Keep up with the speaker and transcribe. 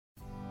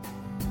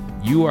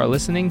You are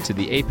listening to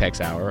the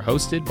Apex Hour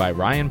hosted by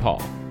Ryan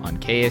Paul on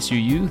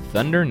KSUU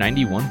Thunder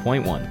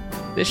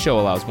 91.1. This show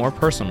allows more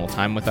personal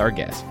time with our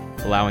guests,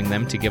 allowing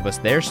them to give us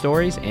their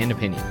stories and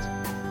opinions.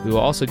 We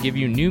will also give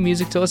you new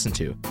music to listen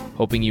to,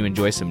 hoping you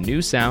enjoy some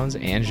new sounds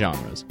and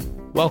genres.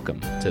 Welcome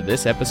to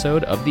this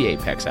episode of the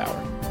Apex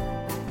Hour.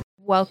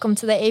 Welcome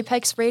to the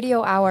Apex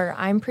Radio Hour.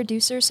 I'm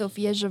producer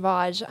Sophia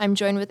Javage. I'm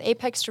joined with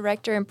Apex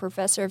Director and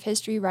Professor of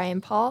History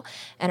Ryan Paul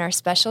and our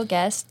special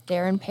guest,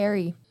 Darren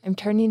Parry. I'm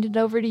turning it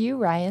over to you,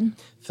 Ryan.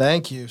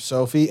 Thank you,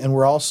 Sophie. And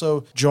we're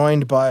also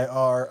joined by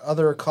our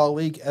other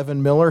colleague,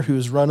 Evan Miller,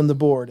 who's running the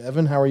board.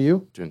 Evan, how are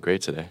you? Doing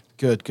great today.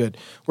 Good.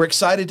 We're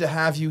excited to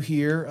have you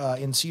here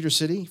in Cedar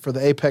City for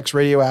the Apex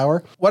Radio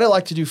Hour. What I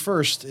like to do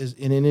first is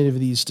in any of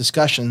these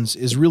discussions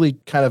is really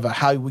kind of a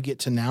how we get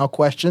to now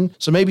question.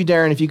 So maybe,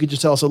 Darren, if you could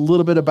just tell us a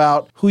little bit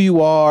about who you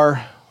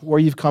are, where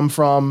you've come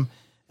from,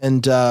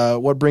 and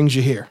what brings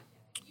you here.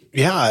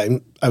 Yeah,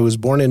 I was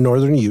born in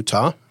northern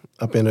Utah,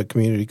 up in a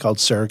community called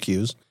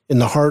Syracuse, in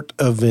the heart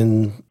of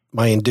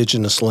my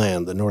indigenous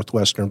land, the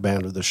northwestern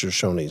band of the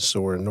Shoshones.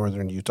 So we're a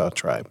northern Utah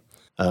tribe.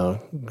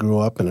 Grew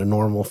up in a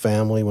normal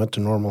family, went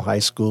to normal high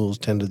schools,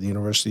 attended the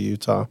University of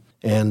Utah.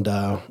 And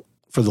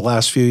for the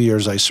last few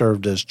years, I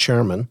served as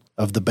chairman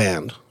of the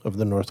band, of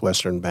the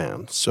Northwestern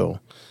Band. So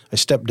I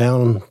stepped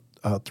down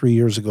 3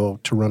 years ago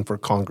to run for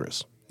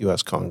Congress,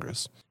 U.S.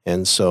 Congress.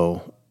 And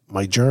so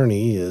my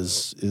journey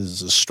is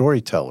a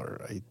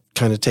storyteller. I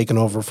kind of taken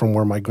over from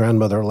where my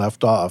grandmother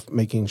left off,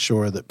 making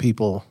sure that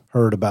people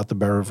heard about the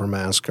Bear River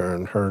Massacre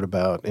and heard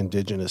about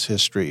Indigenous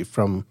history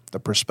from the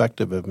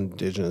perspective of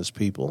Indigenous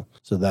people.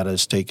 So that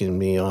has taken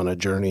me on a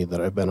journey that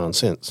I've been on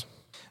since.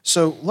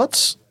 So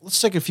let's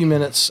take a few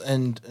minutes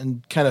and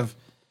kind of,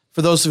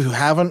 for those who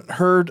haven't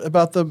heard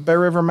about the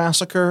Bear River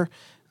Massacre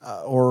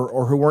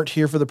or who weren't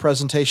here for the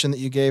presentation that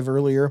you gave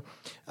earlier,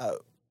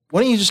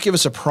 why don't you just give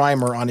us a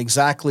primer on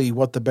exactly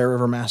what the Bear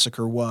River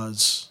Massacre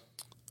was?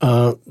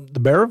 The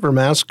Bear River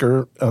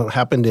Massacre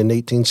happened in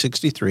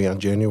 1863, on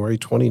January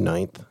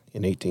 29th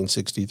in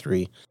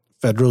 1863.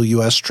 Federal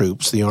U.S.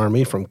 troops, the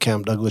Army from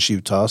Camp Douglas,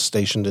 Utah,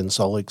 stationed in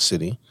Salt Lake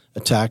City,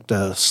 attacked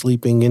a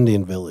sleeping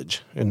Indian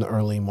village in the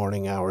early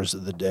morning hours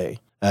of the day.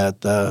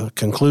 At the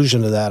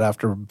conclusion of that,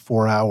 after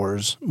 4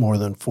 hours, more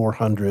than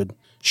 400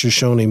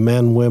 Shoshone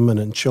men, women,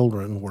 and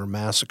children were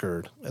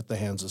massacred at the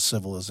hands of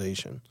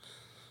civilization.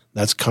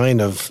 That's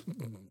kind of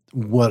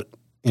what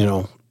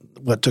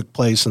took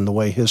place and the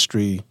way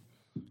history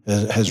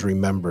has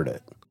remembered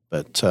it.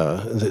 But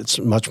it's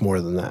much more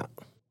than that.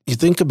 You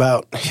think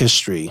about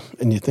history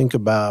and you think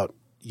about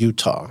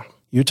Utah.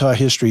 Utah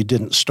history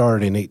didn't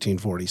start in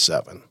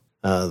 1847.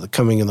 The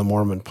coming of the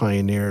Mormon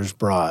pioneers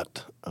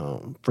brought,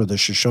 for the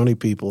Shoshone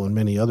people and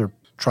many other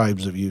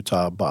tribes of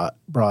Utah,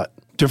 brought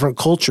different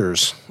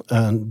cultures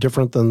and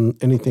different than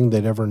anything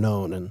they'd ever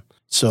known. And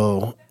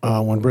so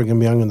when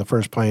Brigham Young and the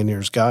first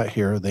pioneers got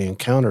here, they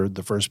encountered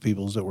the first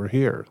peoples that were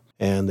here.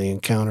 And they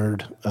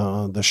encountered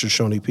the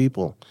Shoshone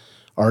people.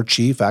 Our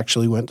chief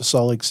actually went to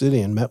Salt Lake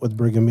City and met with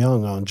Brigham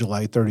Young on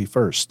July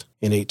 31st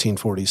in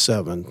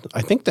 1847,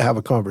 I think to have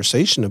a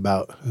conversation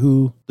about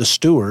who the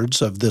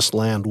stewards of this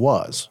land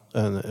was,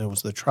 and it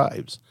was the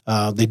tribes.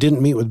 They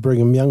didn't meet with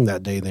Brigham Young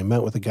that day. They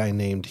met with a guy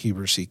named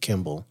Heber C.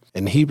 Kimball.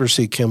 And Heber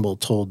C. Kimball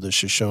told the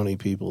Shoshone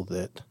people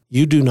that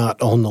you do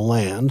not own the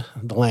land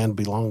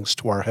belongs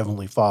to our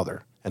Heavenly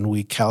Father, and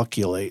we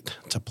calculate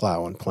to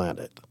plow and plant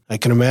it. I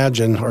can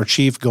imagine our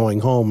chief going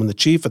home, and the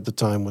chief at the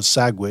time was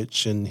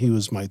Sagwitch, and he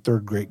was my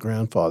third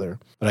great-grandfather.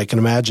 But I can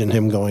imagine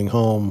him going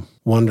home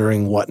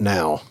wondering, what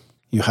now?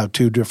 You have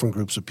two different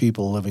groups of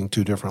people living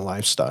two different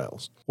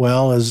lifestyles.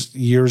 Well, as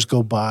years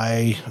go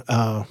by,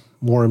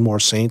 more and more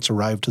saints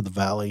arrived to the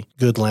valley.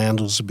 Good land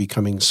was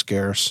becoming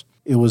scarce.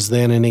 It was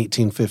then in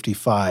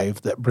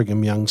 1855 that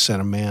Brigham Young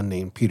sent a man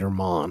named Peter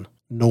Mon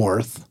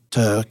north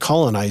to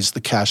colonize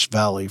the Cache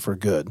Valley for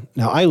good.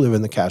 Now, I live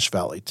in the Cache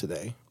Valley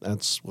today.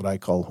 That's what I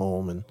call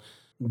home.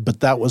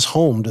 But that was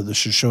home to the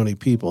Shoshone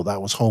people.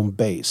 That was home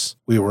base.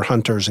 We were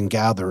hunters and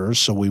gatherers,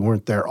 so we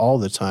weren't there all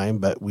the time,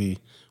 but we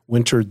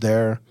wintered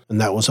there, and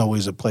that was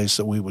always a place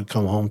that we would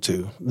come home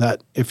to.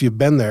 That, if you've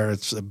been there,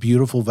 it's a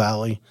beautiful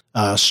valley,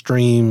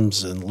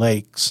 streams and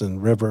lakes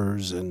and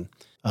rivers and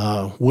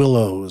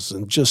willows,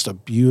 and just a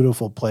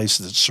beautiful place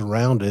that's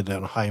surrounded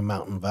in a high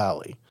mountain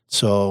valley.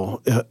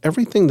 So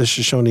everything the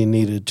Shoshone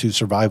needed to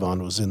survive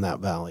on was in that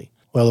valley.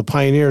 Well, the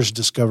pioneers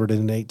discovered it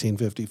in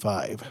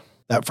 1855.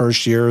 That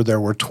first year, there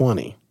were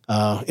 20.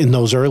 In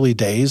those early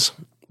days,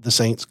 the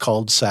saints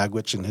called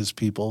Sagwitch and his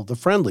people the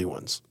friendly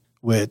ones,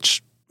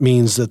 which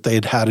means that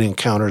they'd had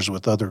encounters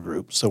with other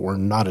groups that were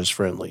not as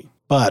friendly.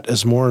 But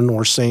as more and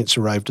more saints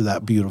arrived to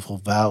that beautiful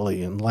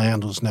valley and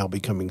land was now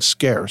becoming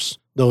scarce,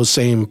 those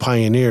same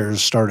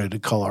pioneers started to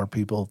call our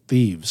people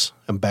thieves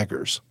and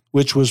beggars,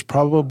 which was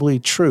probably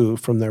true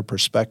from their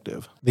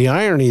perspective. The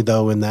irony,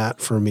 though, in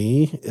that for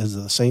me is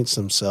the saints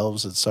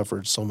themselves had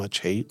suffered so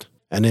much hate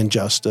and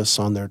injustice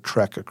on their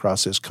trek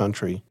across this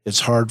country.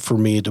 It's hard for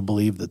me to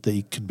believe that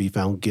they could be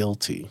found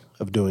guilty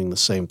of doing the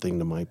same thing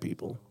to my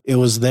people. It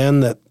was then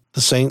that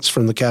the Saints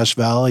from the Cache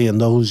Valley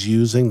and those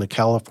using the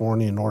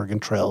California and Oregon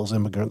trails,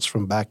 immigrants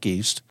from back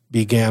east,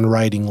 began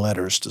writing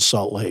letters to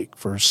Salt Lake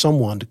for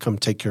someone to come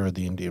take care of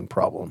the Indian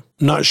problem.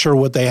 Not sure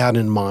what they had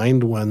in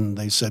mind when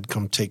they said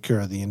come take care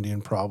of the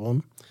Indian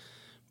problem,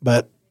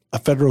 but a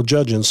federal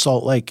judge in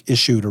Salt Lake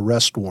issued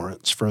arrest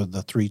warrants for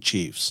the three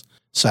chiefs,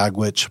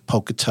 Sagwitch,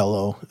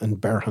 Pocatello, and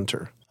Bear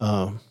Hunter.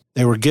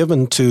 They were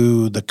given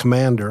to the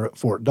commander at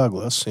Fort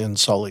Douglas in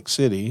Salt Lake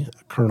City,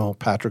 Colonel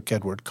Patrick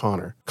Edward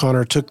Connor.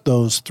 Connor took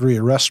those three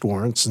arrest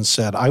warrants and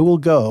said, I will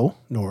go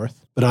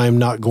north, but I am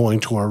not going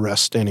to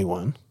arrest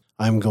anyone.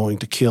 I'm going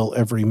to kill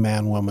every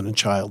man, woman, and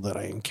child that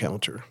I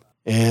encounter.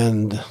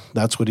 And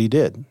that's what he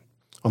did.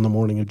 On the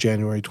morning of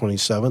January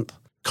 27th,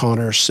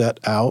 Connor set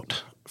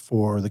out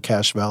for the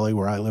Cache Valley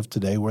where I live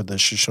today, where the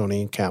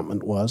Shoshone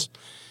encampment was.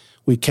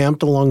 We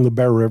camped along the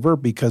Bear River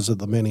because of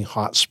the many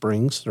hot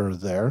springs that are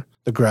there.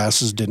 The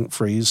grasses didn't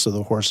freeze, so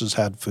the horses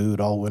had food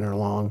all winter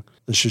long.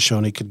 The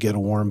Shoshone could get a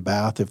warm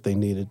bath if they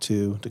needed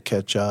to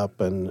catch up.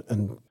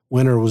 And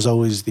winter was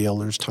always the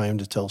elders' time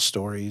to tell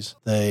stories.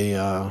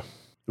 It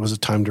was a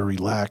time to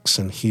relax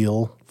and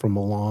heal from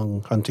a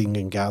long hunting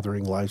and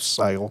gathering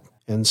lifestyle.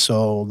 And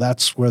so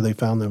that's where they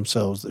found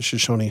themselves. The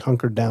Shoshone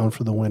hunkered down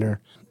for the winter,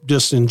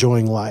 just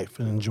enjoying life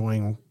and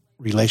enjoying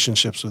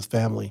relationships with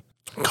family.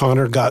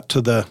 Connor got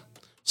to the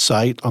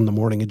site on the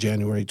morning of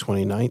January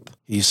 29th.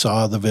 He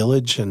saw the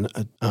village and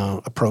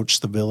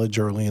approached the village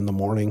early in the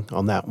morning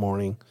on that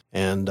morning.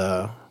 And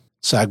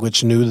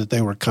Sagwitch knew that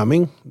they were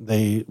coming.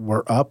 They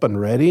were up and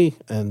ready,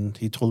 and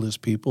he told his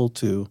people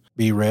to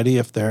be ready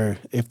if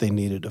they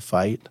needed to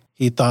fight.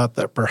 He thought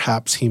that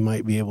perhaps he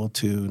might be able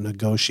to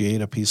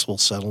negotiate a peaceful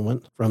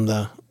settlement from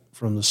the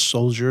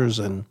soldiers,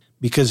 and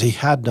because he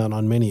had done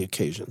on many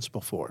occasions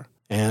before.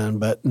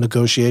 But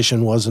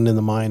negotiation wasn't in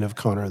the mind of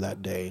Connor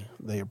that day.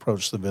 They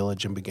approached the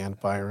village and began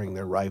firing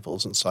their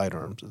rifles and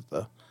sidearms at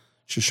the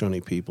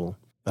Shoshone people.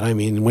 But I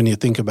mean, when you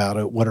think about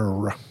it, what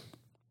are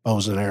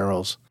bows and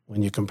arrows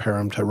when you compare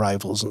them to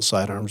rifles and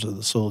sidearms of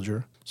the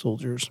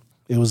soldiers?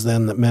 It was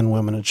then that men,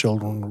 women, and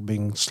children were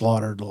being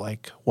slaughtered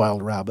like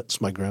wild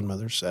rabbits, my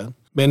grandmother said.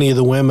 Many of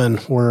the women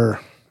were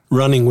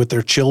running with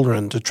their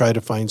children to try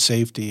to find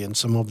safety, and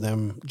some of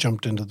them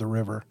jumped into the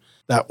river.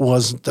 That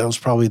was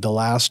probably the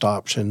last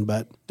option,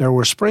 but there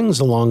were springs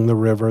along the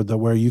river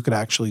where you could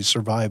actually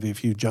survive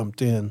if you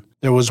jumped in.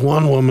 There was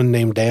one woman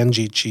named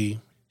Angie Chi.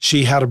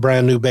 She had a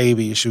brand new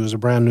baby. She was a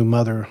brand new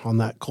mother on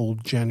that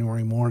cold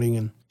January morning,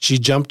 and she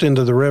jumped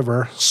into the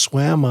river,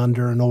 swam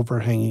under an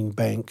overhanging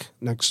bank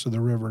next to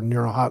the river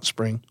near a hot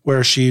spring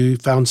where she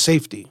found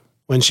safety.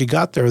 When she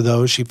got there,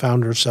 though, she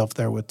found herself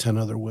there with 10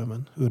 other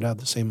women who had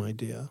the same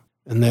idea.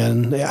 And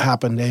then it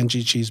happened.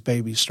 Angie Chi's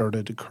baby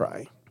started to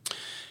cry.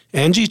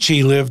 Angie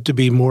Chi lived to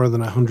be more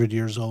than 100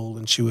 years old,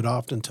 and she would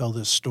often tell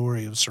this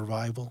story of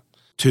survival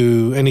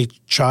to any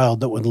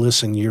child that would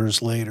listen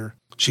years later.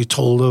 She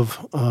told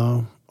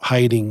of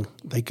hiding.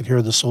 They could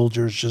hear the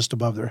soldiers just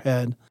above their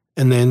head.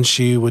 And then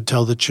she would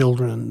tell the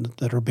children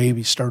that her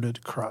baby started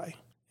to cry.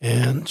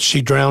 And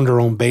she drowned her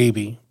own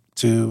baby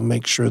to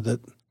make sure that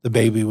the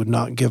baby would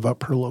not give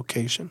up her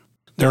location.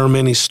 There are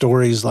many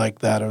stories like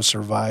that of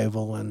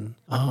survival and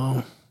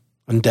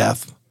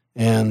death.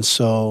 And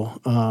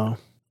so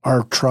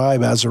our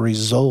tribe, as a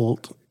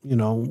result,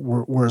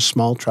 we're a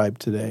small tribe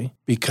today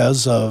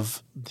because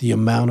of the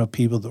amount of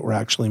people that were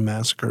actually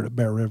massacred at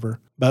Bear River.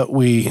 But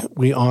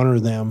we honor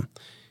them.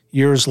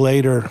 Years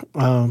later,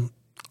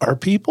 our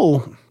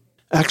people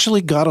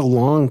actually got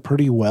along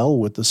pretty well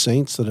with the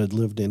Saints that had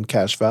lived in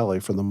Cache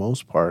Valley for the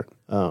most part.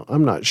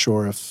 I'm not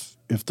sure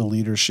if the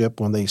leadership,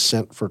 when they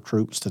sent for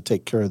troops to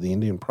take care of the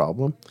Indian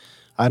problem,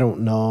 I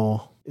don't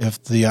know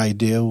if the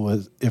idea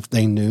was, if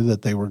they knew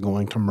that they were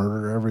going to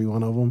murder every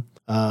one of them.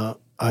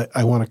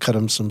 I want to cut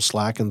them some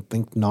slack and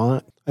think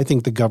not. I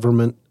think the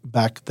government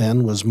back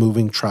then was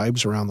moving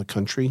tribes around the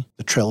country.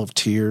 The Trail of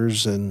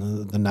Tears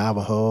and the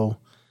Navajo,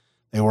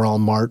 they were all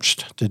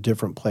marched to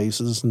different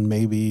places, and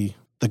maybe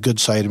the good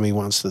side of me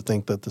wants to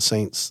think that the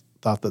Saints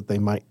thought that they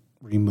might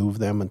remove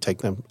them and take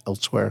them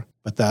elsewhere.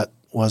 But that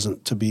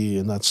wasn't to be,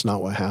 and that's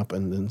not what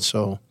happened. And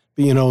so,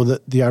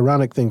 the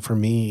ironic thing for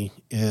me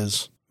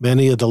is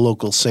many of the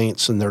local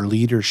Saints and their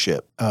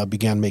leadership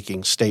began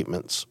making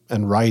statements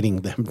and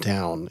writing them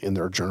down in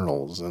their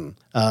journals. And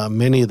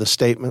many of the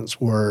statements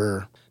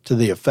were to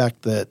the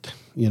effect that,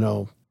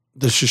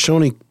 the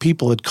Shoshone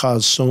people had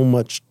caused so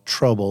much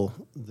trouble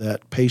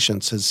that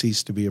patience had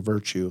ceased to be a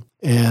virtue.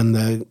 And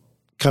the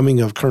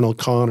coming of Colonel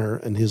Connor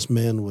and his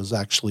men was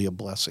actually a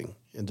blessing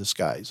in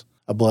disguise,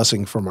 a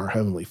blessing from our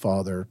Heavenly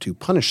Father to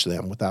punish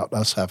them without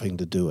us having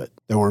to do it.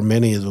 There were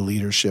many of the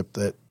leadership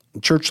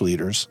church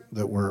leaders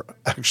that were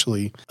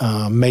actually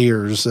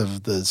mayors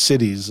of the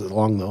cities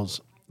along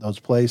those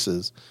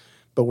places,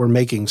 but were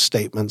making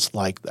statements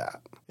like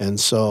that. And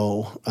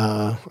so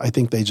I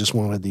think they just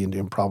wanted the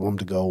Indian problem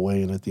to go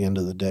away, and at the end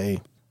of the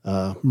day,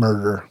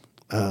 murder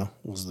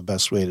was the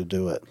best way to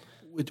do it.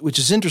 Which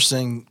is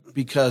interesting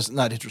because,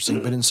 not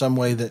interesting, but in some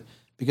way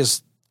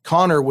because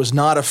Connor was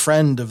not a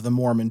friend of the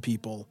Mormon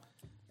people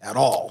at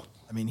all.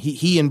 I mean,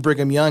 he and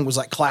Brigham Young was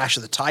like Clash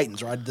of the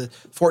Titans, right? The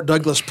Fort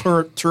Douglas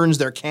turns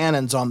their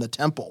cannons on the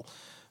temple,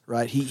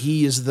 right?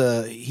 He is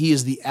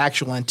the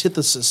actual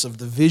antithesis of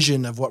the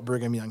vision of what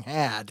Brigham Young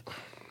had.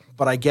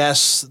 But I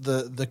guess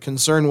the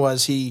concern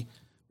was he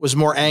was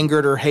more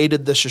angered or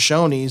hated the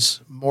Shoshones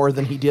more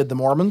than he did the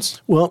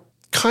Mormons. Well,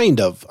 kind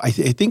of. I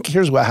think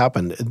here's what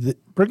happened.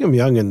 Brigham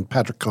Young and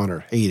Patrick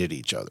Connor hated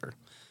each other.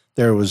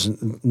 There was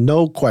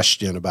no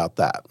question about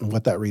that and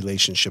what that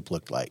relationship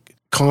looked like.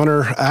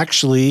 Connor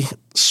actually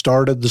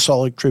started the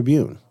Salt Lake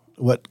Tribune,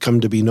 what come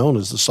to be known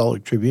as the Salt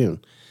Lake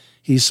Tribune.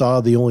 He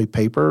saw the only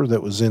paper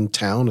that was in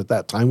town at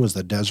that time was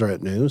the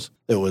Deseret News.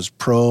 It was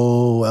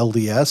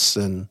pro-LDS,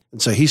 and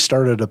so he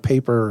started a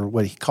paper,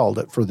 what he called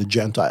it, for the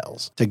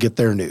Gentiles to get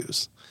their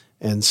news.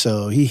 And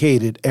so he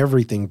hated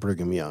everything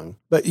Brigham Young.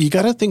 But you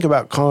got to think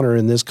about Connor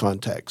in this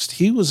context.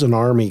 He was an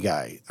Army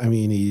guy. I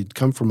mean, he'd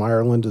come from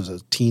Ireland as a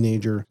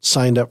teenager,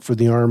 signed up for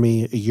the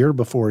Army a year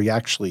before he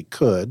actually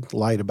could,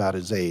 lied about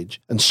his age,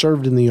 and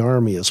served in the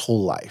Army his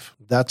whole life.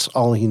 That's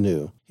all he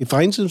knew. He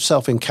finds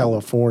himself in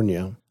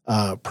California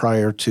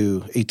prior to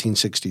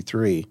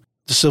 1863.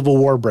 The Civil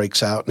War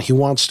breaks out, and he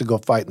wants to go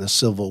fight in the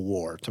Civil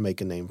War to make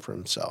a name for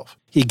himself.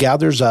 He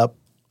gathers up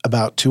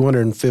about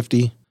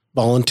 250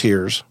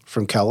 volunteers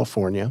from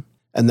California,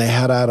 and they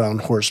head out on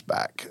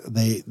horseback.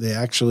 They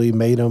actually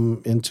made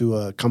them into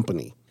a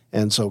company.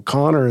 And so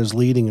Connor is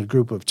leading a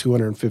group of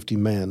 250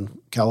 men,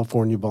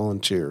 California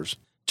volunteers,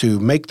 to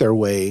make their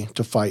way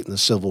to fight in the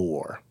Civil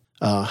War.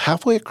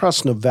 Halfway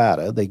across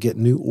Nevada, they get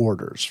new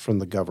orders from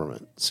the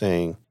government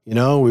saying,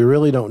 we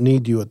really don't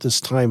need you at this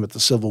time at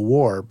the Civil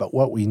War, but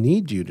what we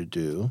need you to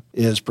do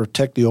is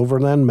protect the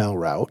Overland Mail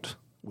Route,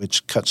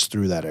 which cuts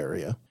through that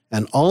area,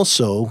 and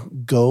also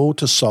go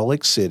to Salt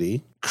Lake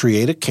City,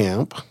 create a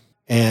camp,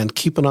 and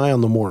keep an eye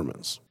on the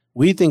Mormons.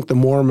 We think the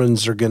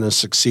Mormons are going to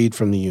succeed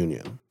from the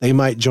Union. They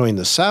might join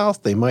the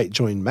South. They might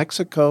join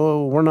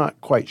Mexico. We're not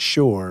quite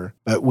sure,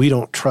 but we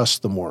don't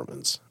trust the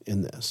Mormons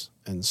in this.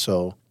 And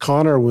so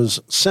Connor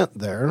was sent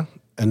there,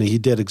 and he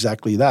did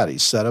exactly that. He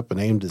set up and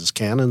aimed his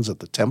cannons at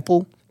the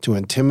temple to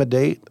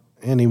intimidate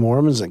any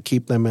Mormons and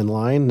keep them in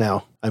line.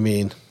 Now,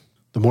 the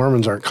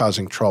Mormons aren't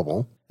causing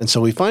trouble. And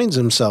so he finds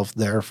himself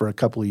there for a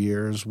couple of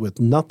years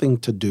with nothing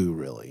to do,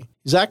 really.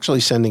 He's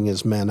actually sending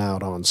his men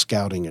out on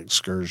scouting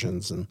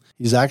excursions, and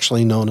he's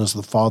actually known as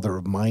the father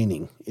of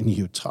mining in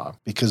Utah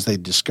because they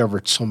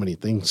discovered so many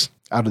things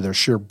out of their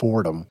sheer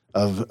boredom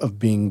of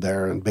being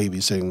there and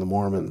babysitting the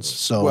Mormons.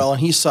 So, well,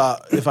 and he saw,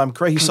 if I'm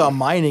correct, he saw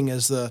mining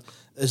as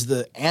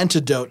the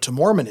antidote to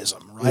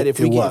Mormonism, right? If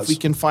we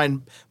can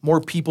find more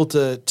people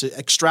to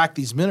extract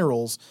these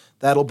minerals,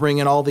 that'll bring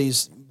in all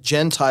these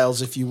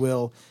Gentiles, if you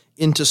will,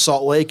 into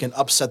Salt Lake and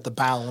upset the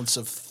balance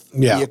of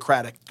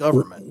theocratic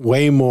government.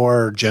 Way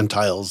more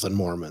Gentiles than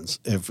Mormons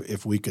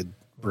if we could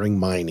bring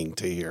mining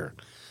to here.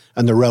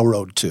 And the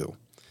railroad too.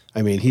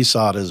 He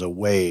saw it as a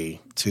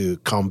way to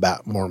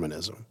combat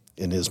Mormonism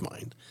in his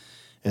mind.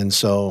 And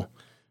so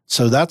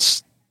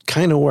that's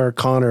kind of where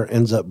Connor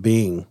ends up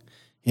being.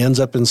 He ends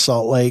up in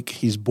Salt Lake.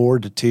 He's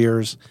bored to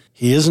tears.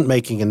 He isn't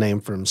making a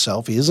name for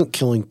himself. He isn't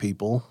killing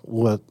people,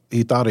 what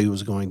he thought he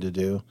was going to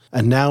do.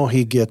 And now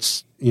he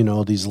gets,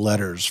 these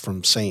letters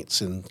from saints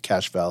in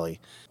Cache Valley.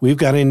 We've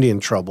got Indian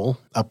trouble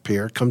up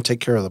here. Come take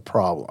care of the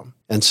problem.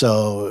 And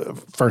so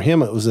for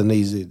him, it was an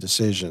easy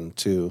decision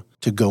to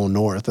go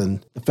north.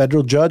 And the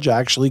federal judge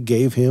actually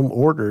gave him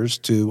orders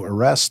to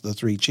arrest the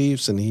three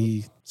chiefs, and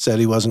he said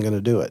he wasn't going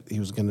to do it. He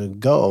was going to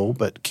go,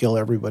 but kill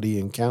everybody he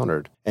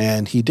encountered.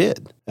 And he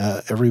did.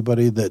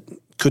 Everybody that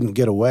couldn't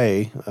get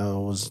away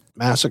was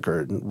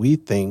massacred. And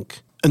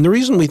the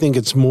reason we think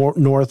it's more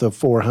north of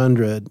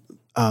 400,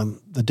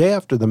 the day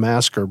after the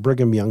massacre,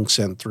 Brigham Young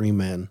sent 3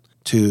 men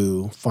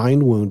to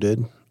find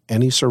wounded,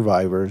 any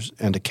survivors,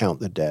 and to count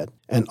the dead.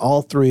 And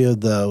all 3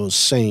 of those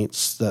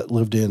saints that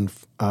lived in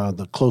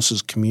the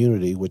closest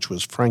community, which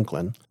was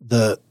Franklin,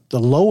 the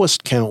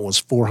lowest count was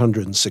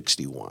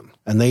 461,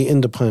 and they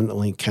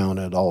independently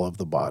counted all of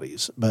the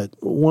bodies. But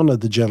one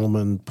of the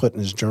gentlemen put in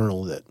his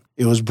journal that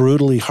it was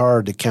brutally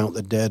hard to count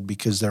the dead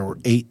because there were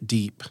 8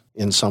 deep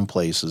in some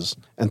places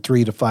and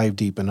 3 to 5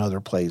 deep in other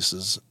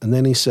places. And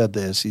then he said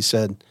this, he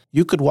said,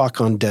 you could walk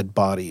on dead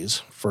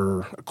bodies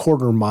for a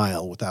quarter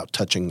mile without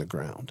touching the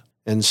ground.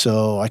 And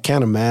so I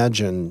can't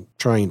imagine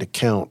trying to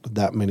count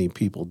that many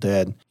people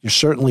dead. You're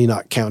certainly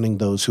not counting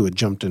those who had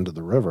jumped into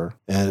the river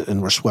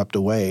and were swept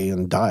away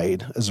and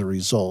died as a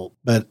result.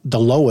 But the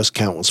lowest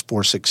count was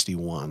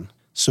 461.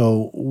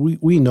 So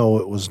we know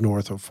it was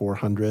north of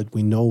 400.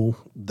 We know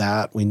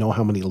that. We know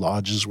how many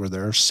lodges were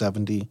there,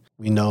 70.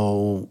 We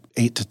know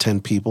 8 to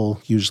 10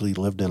 people usually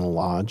lived in a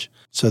lodge.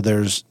 So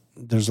there's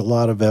a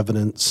lot of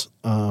evidence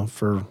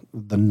for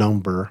the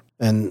number.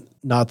 And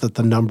not that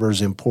the number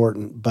is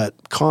important,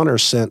 but Connor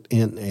sent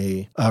in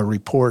a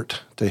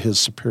report to his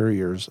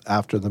superiors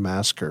after the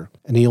massacre,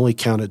 and he only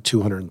counted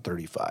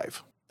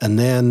 235. And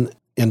then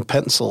in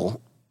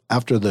pencil,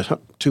 after the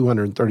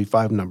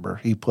 235 number,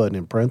 he put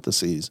in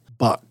parentheses,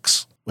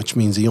 bucks. which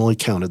means he only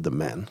counted the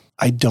men.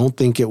 I don't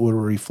think it would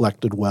have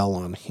reflected well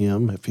on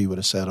him if he would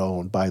have said, oh,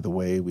 and by the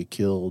way, we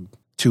killed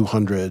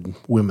 200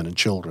 women and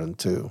children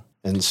too.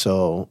 And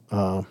so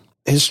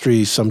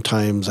history,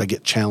 sometimes I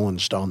get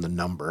challenged on the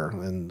number.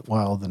 And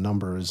while the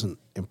number isn't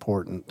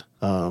important,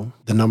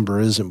 the number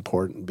is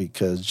important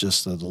because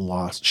just of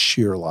the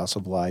sheer loss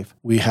of life.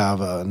 We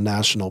have a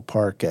national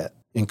park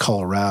in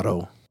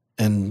Colorado,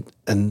 and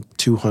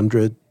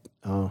 200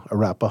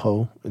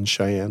 Arapaho and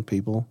Cheyenne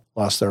people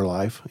lost their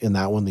life in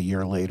that one the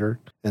year later.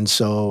 And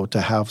so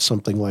to have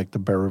something like the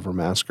Bear River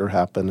Massacre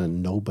happen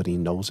and nobody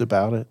knows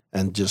about it,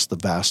 and just the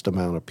vast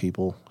amount of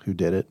people who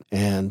did it.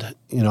 And,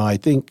 I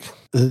think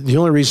the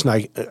only reason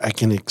I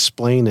can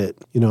explain it,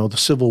 the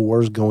Civil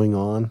War is going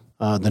on.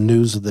 The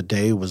news of the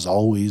day was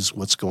always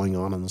what's going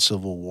on in the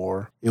Civil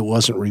War. It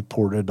wasn't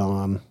reported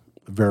on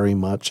very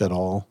much at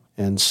all.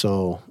 And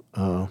so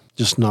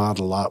just not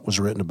a lot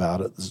was written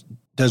about it.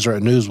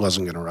 Deseret News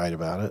wasn't going to write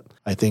about it.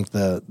 I think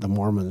the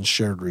Mormons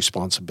shared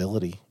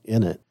responsibility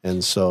in it.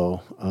 And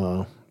so,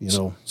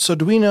 So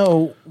do we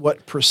know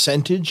what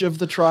percentage of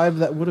the tribe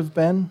that would have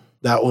been?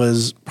 That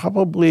was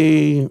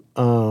probably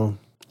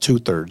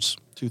two-thirds.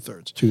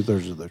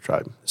 Two-thirds of the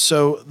tribe.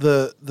 So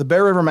the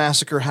Bear River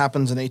Massacre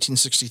happens in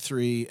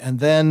 1863, and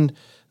then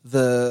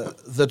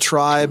the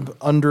tribe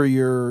under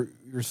your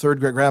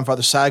third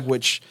great-grandfather,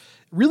 Sagwitch,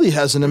 really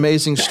has an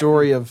amazing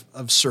story of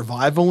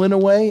survival in a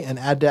way and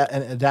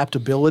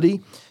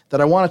adaptability that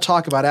I want to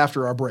talk about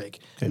after our break.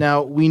 Okay.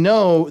 Now, we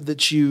know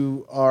that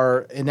you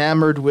are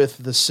enamored with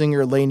the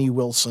singer Lainey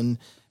Wilson,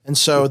 and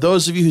so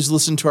those of you who's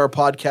listened to our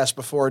podcast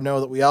before know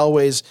that we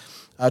always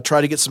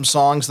try to get some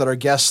songs that our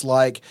guests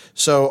like.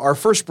 So our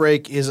first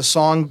break is a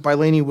song by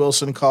Lainey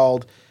Wilson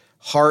called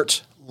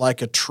Heart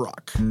Like a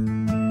Truck.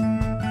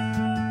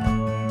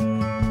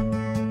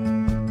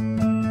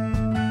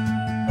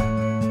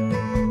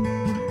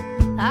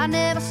 I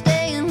never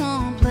stay in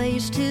one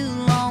place too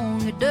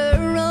long. A dirt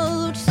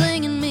road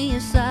singing me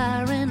a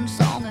siren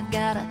song. I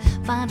gotta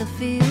find a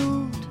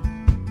field.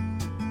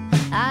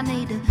 I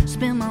need to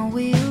spin my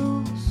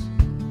wheels.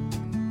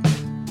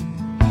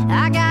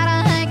 I got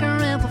a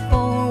hankering for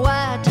 4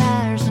 wide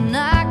tires, and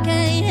I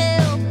can't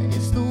help it.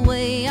 It's the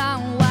way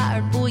I'm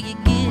wired. Boy, you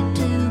get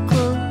too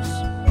close.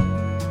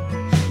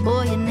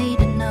 Boy, you need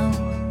to know.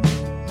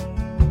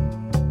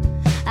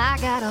 I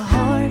got a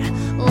heart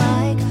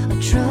like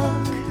a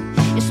truck.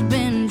 It's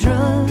been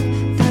drugged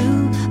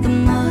through the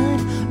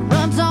mud,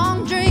 runs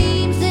on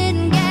dreams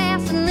and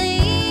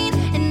gasoline,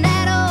 and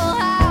that old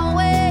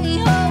highway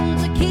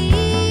holds a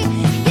key.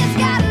 It's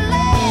got a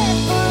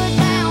left foot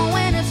down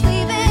when it's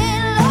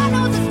leaving. Lord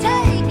knows it's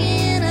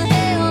taking a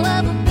hell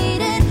of a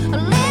beating. A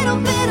little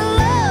bit of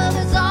love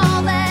is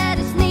all that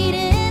it's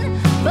needing,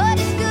 but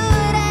as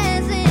good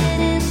as it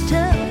is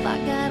tough, I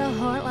got a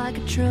heart like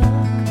a truck.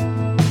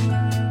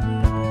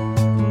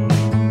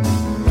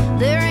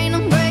 There ain't no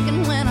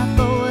breaking when I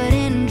throw it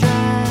in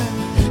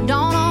drive.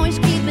 Don't always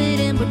keep it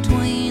in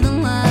between the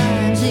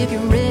lines. If you're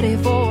ready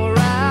for a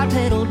ride,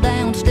 pedal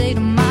down, state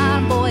of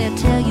mind. Boy, I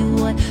tell you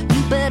what,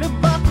 you better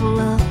buckle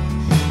up.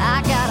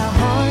 I got a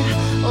heart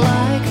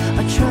like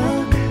a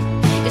truck.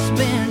 It's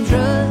been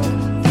drugged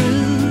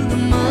through the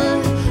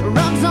mud,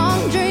 runs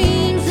on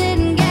dreams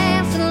and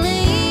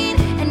gasoline,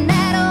 and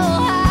that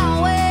old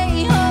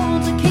highway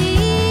holds a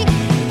key.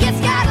 It's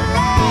got a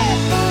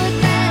left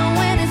foot down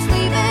when it's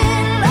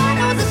leaving. Lord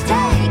knows it's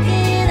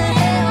taking a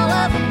hell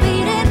of a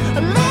beating.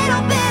 A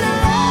little bit of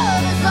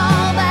love is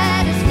all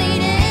that it's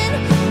needing,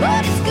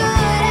 but as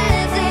good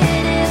as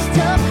it is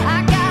tough,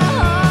 I got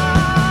a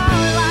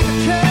heart like a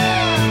truck.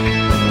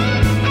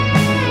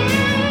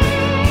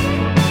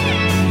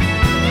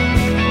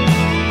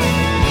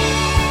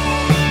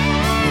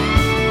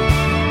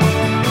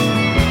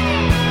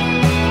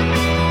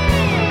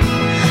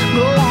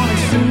 Go on and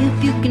see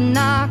if you can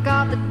knock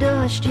off the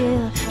dust,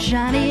 yeah.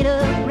 Shine it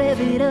up, rev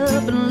it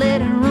up, and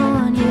let it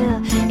run, yeah.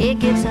 It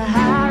gets a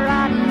high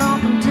riding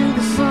off into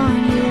the sun,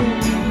 yeah.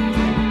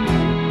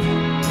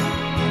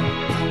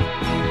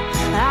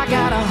 I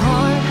got a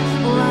heart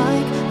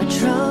like a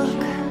truck.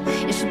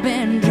 It's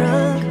been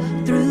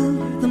drugged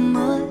through the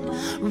mud,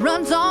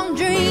 runs on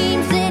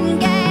dreams and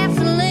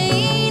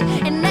gasoline,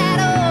 and that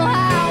old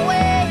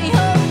highway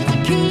holds a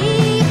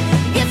key.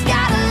 It's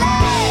got a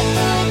left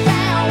foot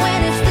down when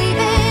it's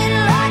leaving.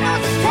 Lord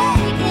knows it's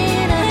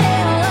taking a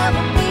hell of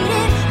a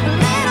beating. A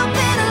little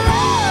bit of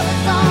love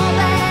is all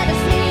that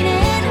it's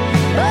needing,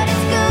 but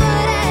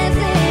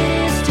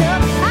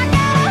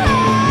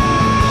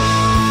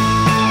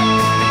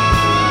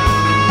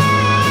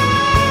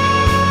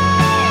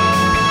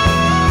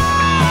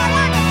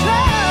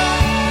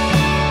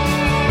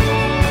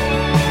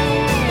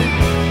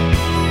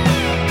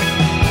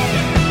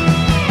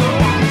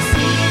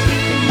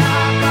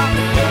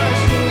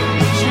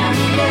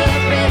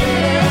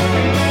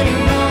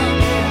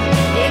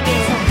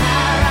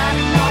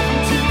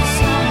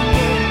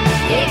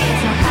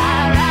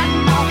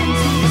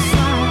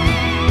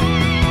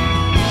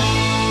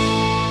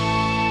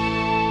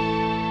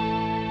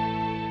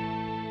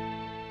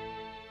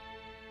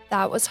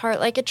That was Heart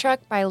Like a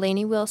Truck by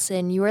Lainey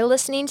Wilson. You are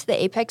listening to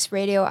the Apex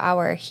Radio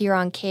Hour here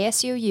on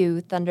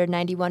KSUU Thunder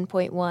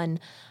 91.1.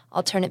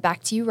 I'll turn it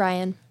back to you,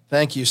 Ryan.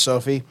 Thank you,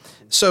 Sophie.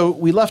 So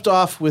we left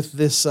off with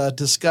this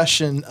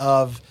discussion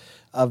of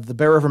the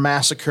Bear River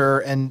Massacre,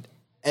 and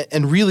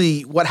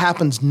really what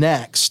happens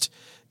next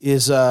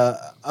is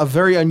a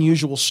very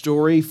unusual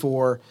story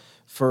for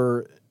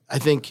I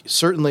think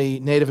certainly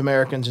Native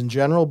Americans in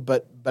general,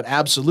 but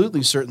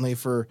absolutely certainly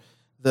for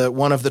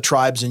one of the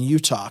tribes in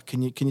Utah.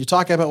 Can you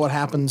talk about what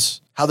happens,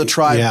 how the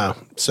tribe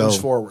moves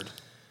forward?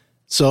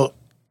 So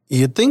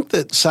you'd think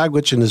that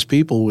Sagwitch and his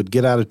people would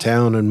get out of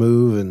town and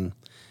move,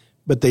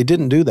 but they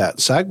didn't do that.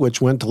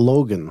 Sagwitch went to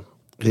Logan.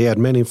 He had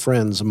many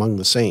friends among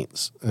the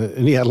saints,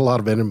 and he had a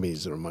lot of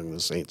enemies among the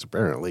saints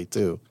apparently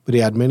too. But he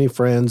had many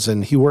friends,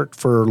 and he worked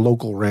for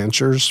local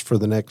ranchers for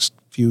the next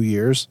few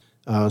years,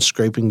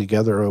 scraping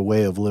together a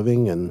way of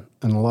living, and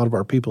a lot of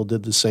our people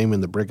did the same in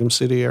the Brigham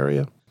City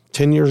area.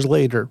 10 years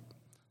later,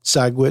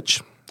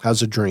 Sagwitch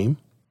has a dream.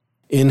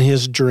 In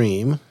his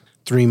dream,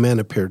 3 men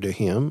appeared to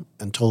him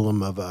and told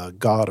him of a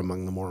God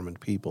among the Mormon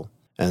people.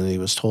 And he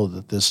was told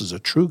that this is a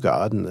true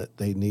God and that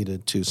they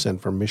needed to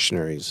send for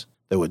missionaries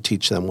that would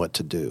teach them what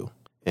to do.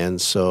 And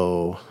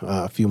so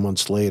a few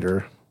months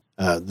later,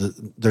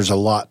 there's a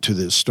lot to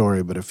this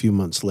story, but a few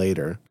months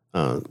later,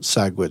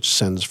 Sagwitch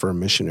sends for a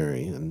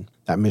missionary. And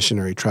that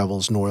missionary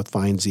travels north,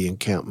 finds the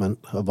encampment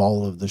of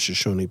all of the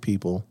Shoshone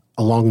people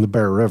along the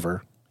Bear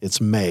River.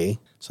 It's May.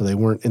 So they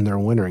weren't in their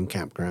wintering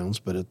campgrounds,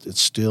 but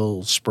it's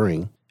still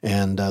spring.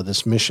 And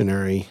this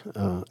missionary,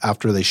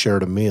 after they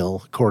shared a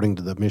meal, according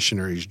to the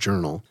missionary's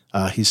journal,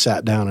 he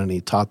sat down and he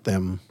taught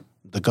them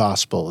the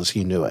gospel as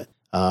he knew it.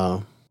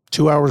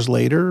 2 hours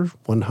later,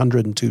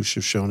 102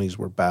 Shoshones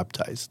were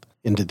baptized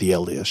into the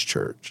LDS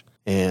Church.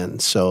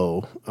 And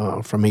so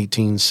from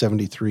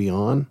 1873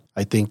 on,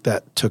 I think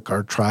that took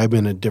our tribe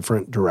in a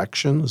different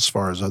direction as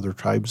far as other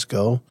tribes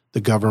go.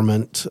 The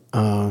government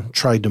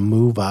tried to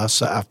move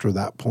us after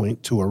that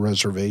point to a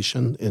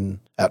reservation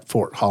at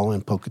Fort Hall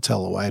in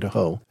Pocatello,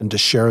 Idaho, and to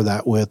share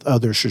that with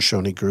other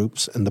Shoshone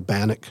groups and the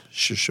Bannock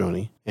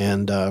Shoshone.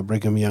 And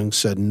Brigham Young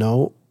said,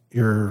 no,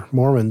 you're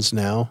Mormons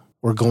now.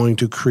 We're going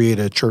to create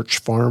a church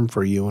farm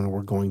for you, and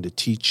we're going to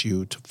teach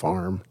you to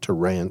farm, to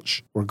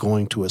ranch. We're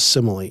going to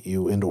assimilate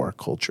you into our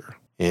culture.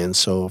 And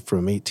so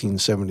from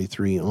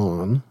 1873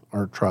 on,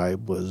 our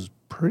tribe was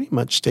pretty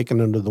much taken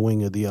under the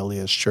wing of the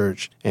LDS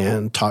Church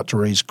and taught to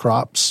raise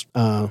crops.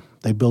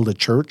 They built a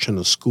church and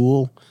a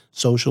school,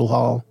 social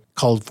hall,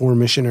 called 4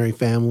 missionary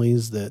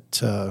families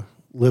that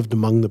lived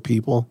among the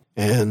people.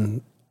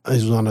 And I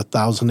was on a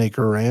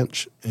 1,000-acre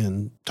ranch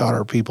and taught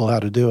our people how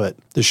to do it.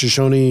 The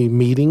Shoshone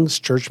meetings,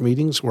 church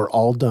meetings, were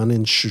all done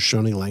in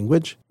Shoshone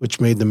language, which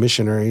made the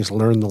missionaries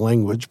learn the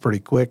language pretty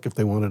quick if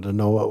they wanted to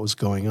know what was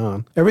going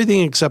on.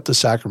 Everything except the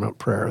sacrament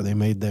prayer, they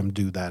made them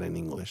do that in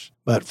English.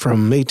 But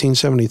from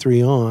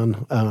 1873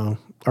 on,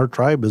 our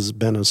tribe has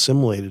been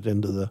assimilated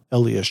into the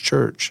LDS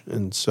Church.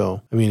 And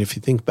so, I mean, if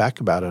you think back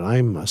about it,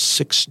 I'm a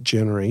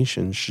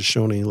 6th-generation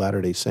Shoshone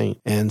Latter-day Saint.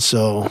 And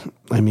so,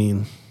 I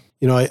mean,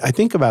 you know, I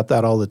think about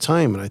that all the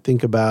time, and I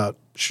think about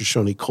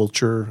Shoshone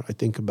culture. I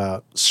think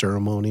about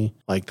ceremony,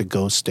 like the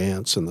ghost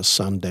dance and the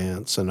sun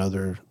dance and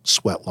other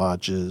sweat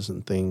lodges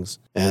and things.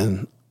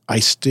 And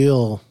I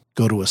still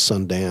go to a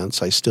sun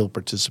dance. I still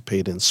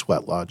participate in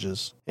sweat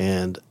lodges.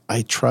 And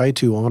I try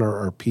to honor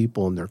our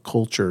people and their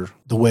culture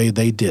the way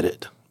they did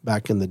it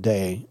back in the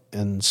day.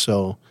 And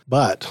so,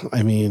 but,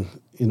 I mean,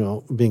 you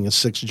know, being a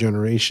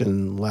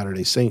 6th-generation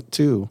Latter-day Saint,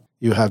 too,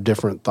 you have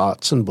different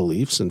thoughts and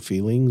beliefs and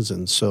feelings.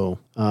 And so,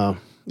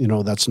 you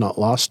know, that's not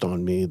lost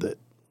on me that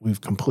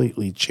we've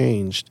completely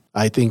changed.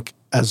 I think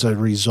as a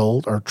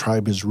result, our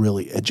tribe is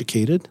really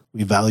educated.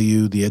 We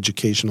value the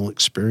educational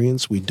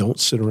experience. We don't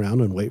sit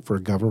around and wait for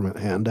a government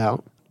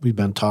handout. We've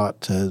been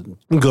taught to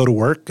go to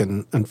work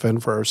and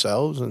fend for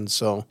ourselves. And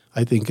so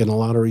I think in a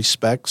lot of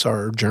respects,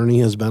 our journey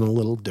has been a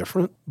little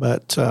different.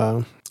 But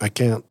I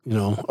can't, you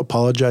know,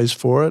 apologize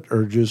for it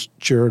or just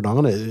cheer it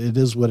on. It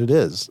is what it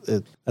is.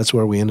 That's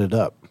where we ended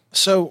up.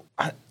 So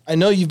I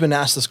know you've been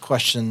asked this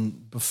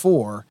question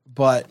before,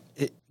 but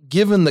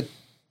given the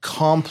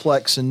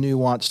complex and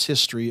nuanced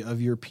history of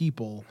your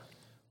people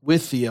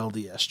with the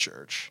LDS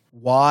Church,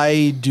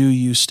 why do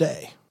you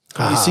stay?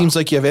 It seems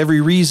like you have every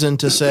reason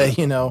to say,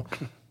 you know,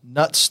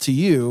 nuts to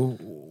you.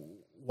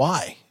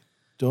 Why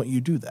don't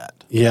you do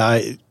that? Yeah,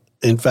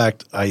 in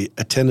fact, I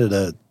attended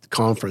a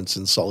conference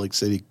in Salt Lake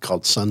City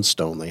called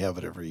Sunstone. They have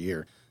it every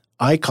year.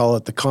 I call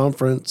it the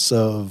Conference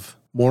of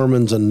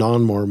Mormons and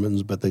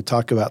Non-Mormons, but they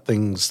talk about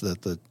things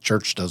that the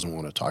church doesn't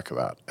want to talk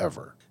about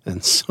ever.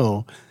 And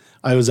so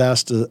I was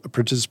asked to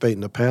participate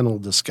in a panel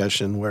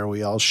discussion where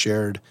we all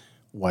shared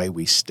why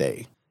we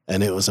stay.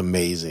 And it was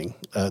amazing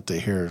to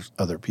hear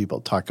other people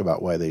talk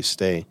about why they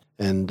stay.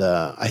 And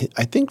I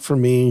think for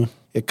me,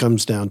 it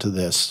comes down to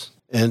this.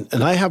 And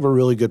I have a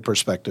really good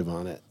perspective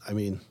on it. I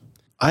mean,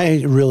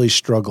 I really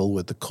struggle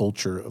with the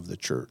culture of the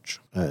church.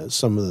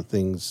 Some of the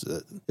things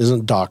that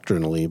isn't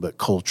doctrinally, but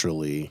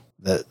culturally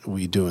that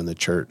we do in the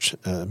church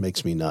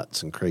makes me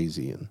nuts and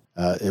crazy. And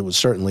it would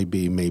certainly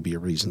be maybe a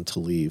reason to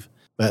leave.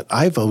 But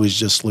I've always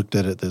just looked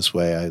at it this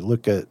way. I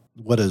look at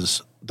what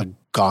is the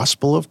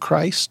gospel of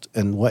Christ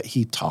and what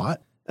he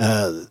taught,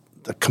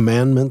 the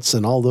commandments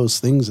and all those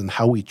things and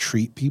how we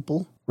treat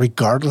people,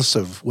 regardless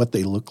of what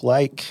they look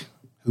like,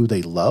 who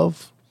they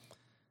love.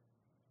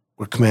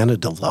 We're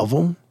commanded to love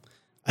them.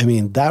 I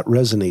mean, that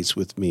resonates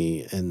with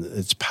me and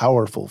it's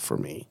powerful for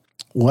me.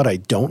 What I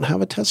don't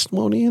have a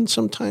testimony in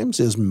sometimes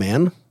is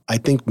men. I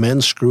think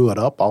men screw it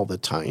up all the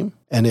time.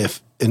 And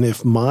if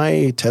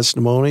my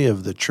testimony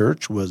of the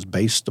church was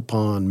based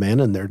upon men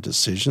and their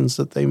decisions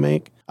that they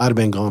make, I'd have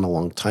been gone a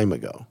long time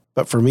ago.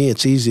 But for me,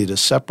 it's easy to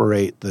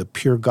separate the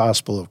pure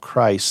gospel of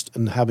Christ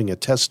and having a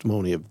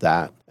testimony of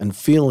that and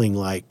feeling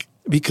like,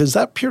 because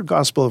that pure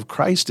gospel of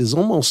Christ is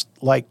almost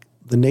like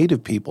the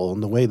native people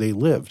and the way they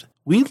lived.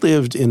 We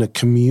lived in a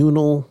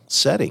communal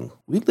setting.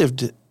 We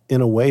lived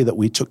in a way that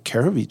we took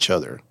care of each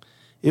other.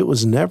 It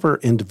was never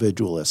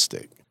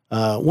individualistic.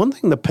 One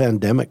thing the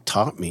pandemic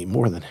taught me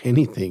more than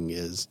anything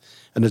is,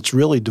 and it's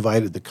really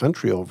divided the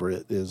country over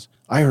it, is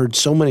I heard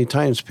so many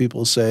times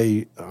people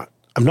say,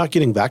 I'm not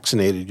getting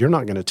vaccinated. You're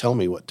not going to tell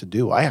me what to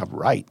do. I have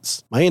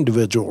rights. My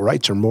individual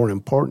rights are more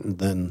important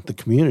than the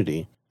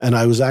community. And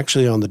I was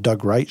actually on the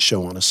Doug Wright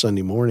show on a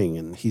Sunday morning,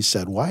 and he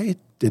said, why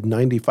did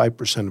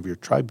 95% of your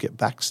tribe get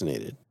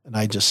vaccinated? And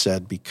I just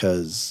said,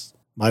 because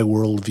my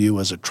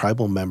worldview as a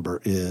tribal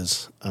member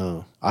is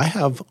I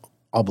have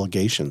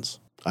obligations.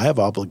 I have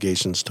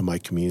obligations to my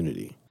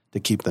community to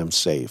keep them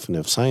safe. And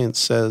if science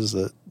says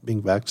that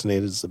being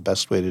vaccinated is the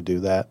best way to do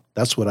that,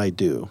 that's what I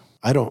do.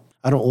 I don't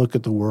look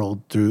at the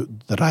world through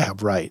that I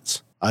have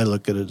rights. I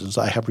look at it as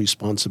I have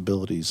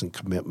responsibilities and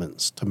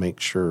commitments to make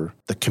sure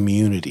the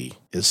community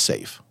is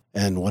safe.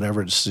 And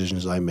whatever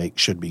decisions I make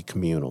should be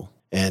communal.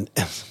 And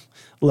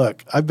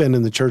look, I've been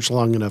in the church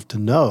long enough to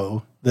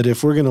know that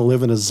if we're going to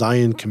live in a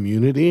Zion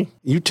community,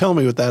 you tell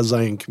me what that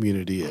Zion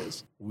community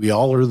is. We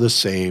all are the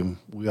same.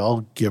 We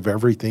all give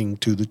everything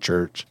to the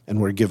church,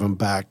 and we're given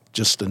back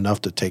just enough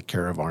to take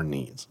care of our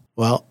needs.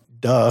 Well,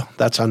 duh,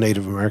 that's how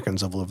Native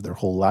Americans have lived their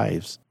whole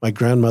lives. My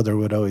grandmother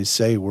would always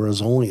say, we're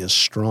only as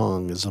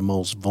strong as the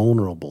most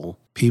vulnerable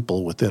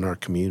people within our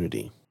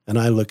community. And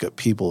I look at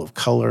people of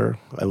color.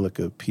 I look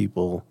at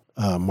people,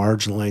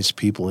 marginalized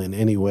people in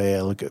any way.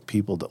 I look at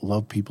people that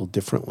love people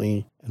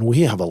differently. And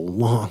we have a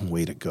long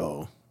way to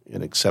go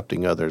in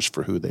accepting others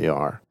for who they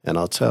are. And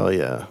I'll tell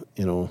you,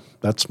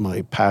 that's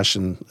my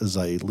passion as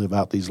I live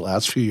out these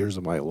last few years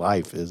of my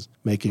life, is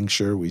making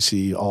sure we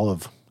see all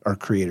of our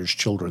Creator's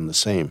children the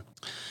same.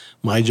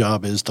 My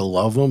job is to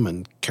love them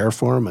and care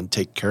for them and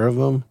take care of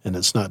them, and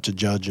it's not to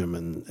judge them,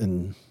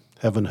 and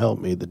heaven help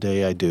me the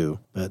day I do.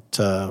 But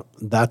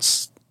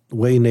that's the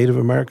way Native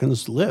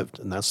Americans lived,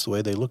 and that's the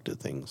way they looked at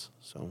things.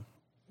 So,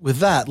 with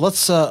that,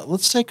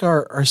 let's take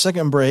our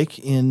second break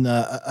in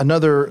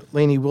another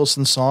Lainey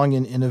Wilson song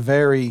in a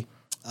very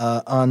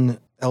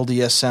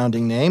un-LDS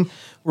sounding name.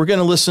 We're going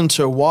to listen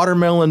to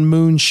Watermelon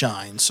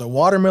Moonshine. So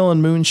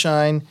Watermelon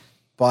Moonshine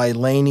by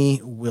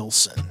Lainey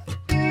Wilson.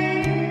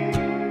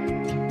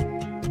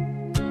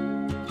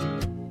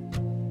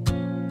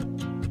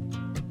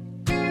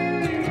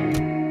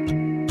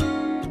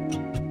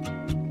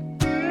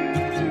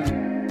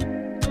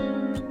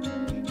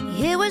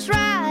 It was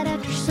right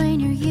after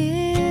senior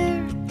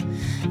year,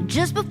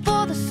 just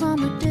before the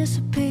summer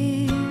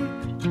disappeared.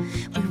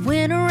 We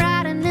went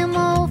riding them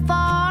old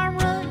farm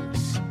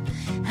ruts,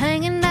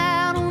 hanging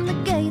out on the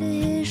gate of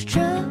his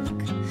truck.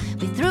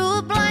 We threw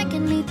a blanket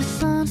neath the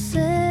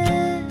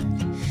sunset,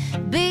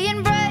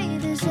 being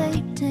brave as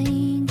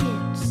 18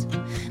 gets.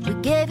 We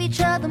gave each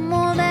other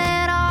more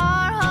than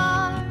our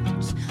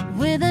hearts,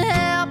 with the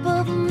help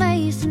of a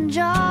mason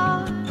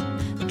jar,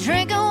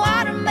 drinking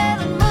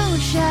watermelon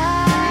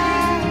moonshine.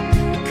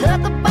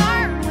 Cut the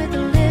barn with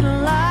a little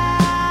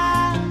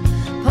light,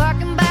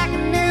 parking back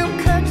in them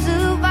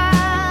kudzu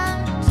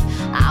vines.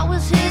 I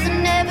was his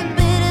and every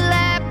bit of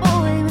that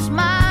boy was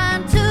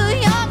mine. Too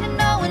young to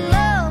know what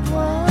love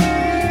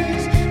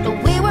was,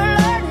 but we were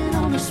learning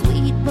on the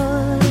sweet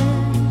buzz.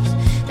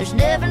 There's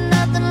never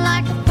nothing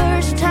like the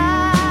first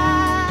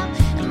time,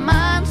 and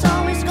mine's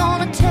always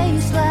gonna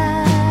taste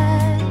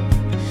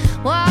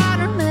like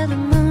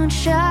watermelon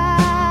moonshine.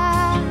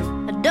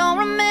 I don't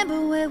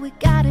remember where we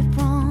got it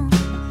from,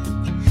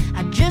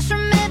 just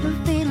remember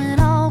feeling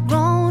all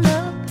grown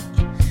up,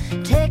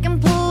 taking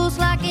pulls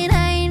like it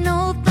ain't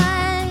no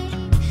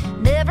thing.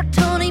 Never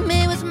told him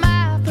it was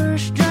my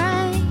first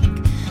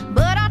drink,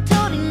 but I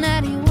told him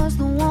that he was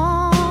the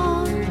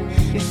one.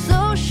 You're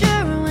so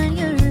sure when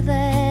you're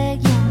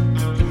that young,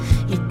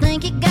 you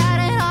think you got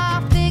it all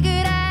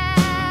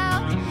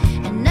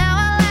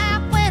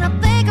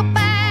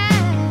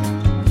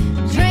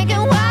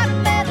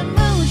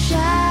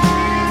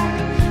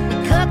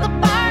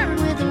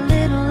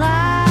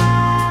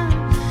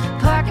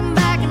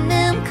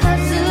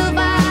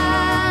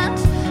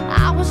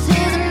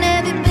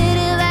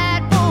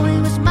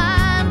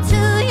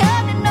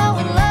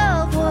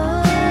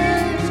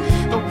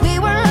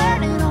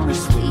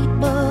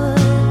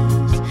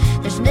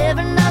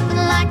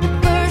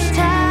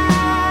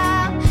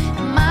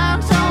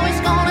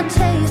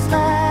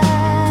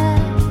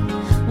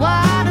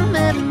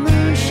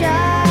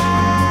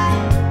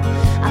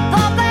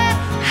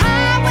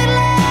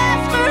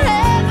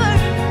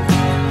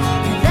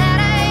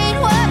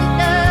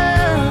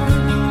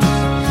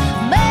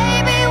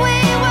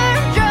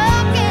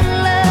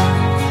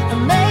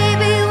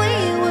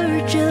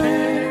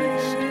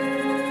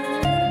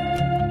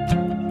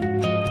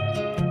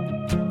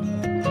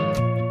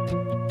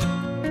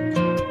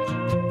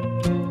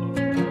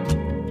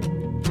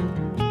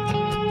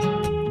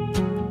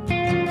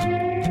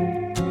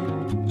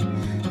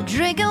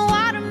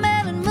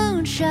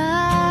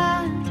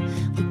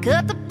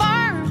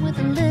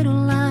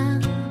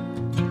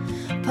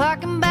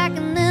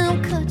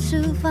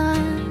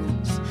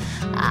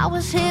I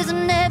was his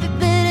and every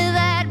bit of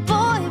that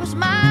boy was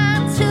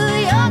mine. Too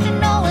young to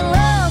know what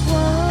love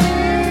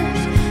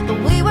was, but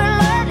we were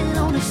learning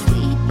on a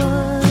sweet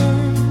buzz.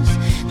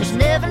 There's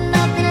never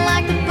nothing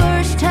like the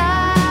first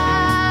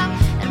time,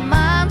 and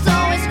mine's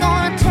always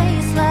gonna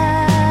taste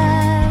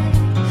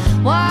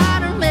like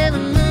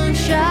watermelon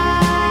moonshine,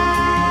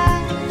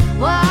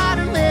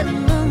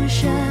 watermelon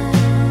moonshine.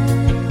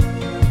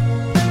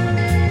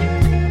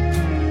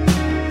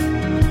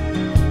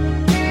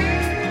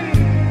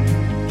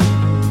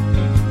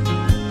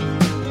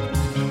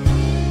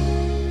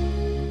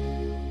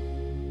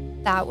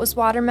 That was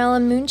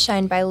Watermelon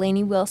Moonshine by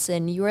Lainey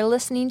Wilson. You are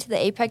listening to the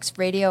Apex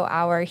Radio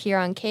Hour here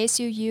on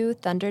KSUU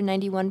Thunder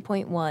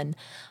 91.1.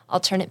 I'll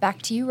turn it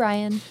back to you,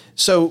 Ryan.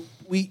 So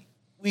we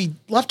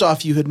left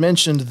off. You had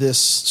mentioned this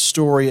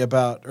story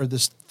about, or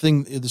this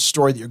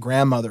story that your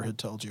grandmother had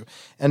told you,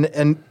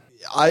 and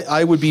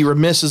I would be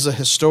remiss as a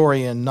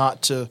historian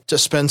not to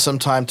spend some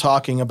time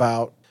talking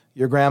about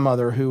your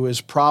grandmother, who is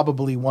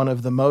probably one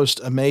of the most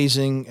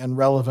amazing and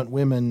relevant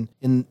women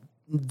in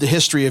the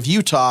history of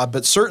Utah,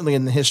 but certainly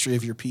in the history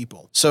of your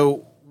people.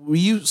 So will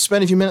you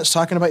spend a few minutes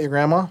talking about your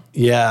grandma?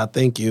 Yeah,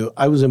 thank you.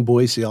 I was in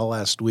Boise all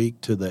last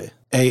week to the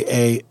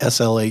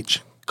AASLH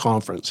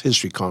conference,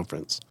 history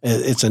conference.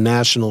 It's a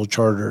national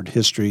chartered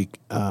history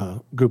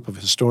group of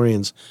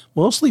historians,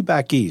 mostly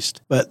back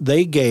east. But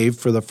they gave,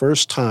 for the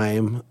first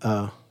time,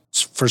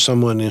 for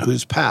someone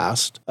who's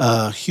passed,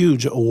 a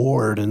huge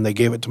award, and they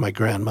gave it to my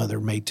grandmother,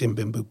 May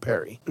Timbimbu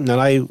Parry. And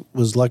I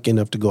was lucky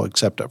enough to go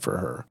accept it for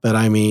her. But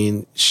I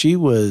mean, she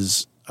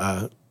was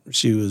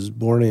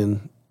born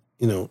in,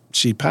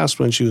 she passed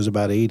when she was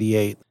about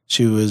 88.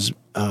 She was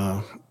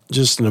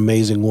just an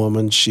amazing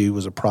woman. She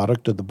was a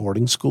product of the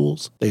boarding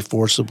schools. They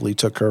forcibly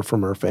took her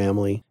from her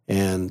family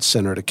and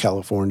sent her to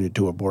California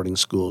to a boarding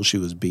school. She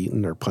was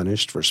beaten or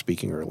punished for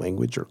speaking her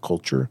language or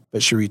culture.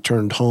 But she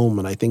returned home,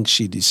 and I think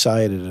she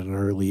decided at an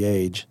early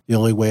age, the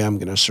only way I'm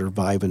going to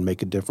survive and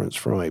make a difference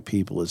for my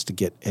people is to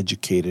get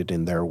educated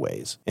in their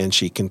ways. And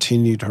she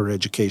continued her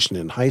education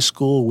in high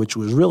school, which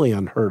was really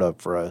unheard of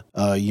for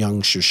a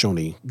young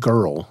Shoshone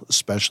girl,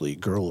 especially a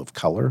girl of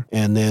color.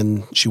 And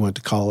then she went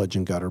to college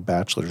and got her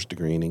bachelor's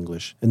degree in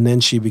English. And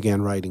then she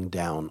began writing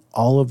down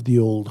all of the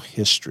old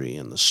history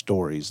and the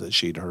stories that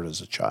she'd heard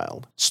as a child.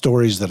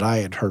 Stories that I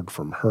had heard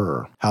from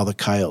her, how the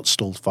coyote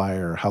stole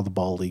fire, how the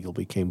bald eagle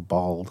became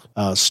bald,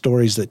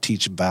 stories that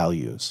teach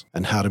values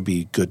and how to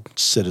be good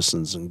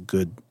citizens and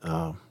good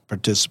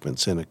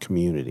participants in a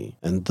community.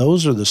 And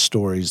those are the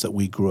stories that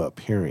we grew up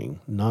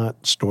hearing,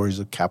 not stories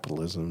of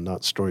capitalism,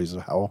 not stories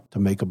of how to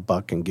make a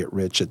buck and get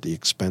rich at the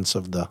expense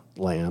of the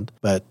land,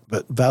 but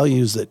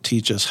values that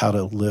teach us how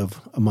to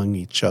live among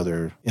each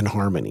other in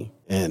harmony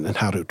and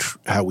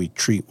how we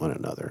treat one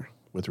another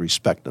with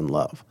respect and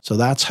love. So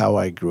that's how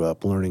I grew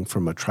up, learning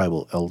from a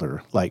tribal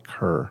elder like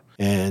her.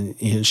 And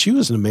she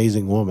was an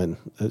amazing woman.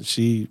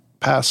 She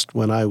passed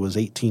when I was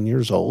 18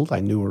 years old.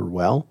 I knew her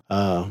well.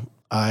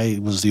 I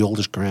was the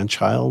oldest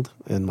grandchild,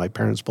 and my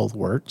parents both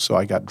worked, so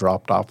I got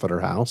dropped off at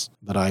her house.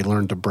 But I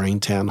learned to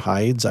brain tan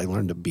hides. I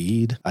learned to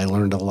bead. I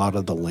learned a lot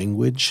of the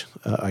language.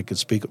 I could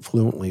speak it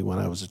fluently when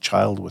I was a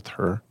child with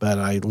her. But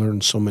I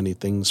learned so many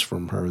things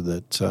from her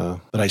that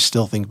I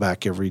still think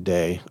back every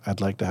day. I'd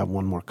like to have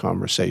one more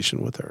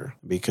conversation with her,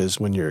 because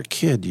when you're a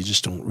kid, you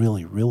just don't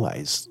really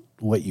realize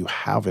what you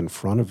have in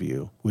front of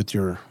you with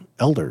your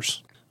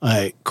elders.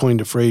 I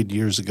coined a phrase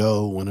years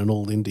ago, when an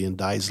old Indian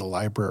dies, the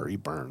library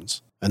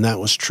burns. And that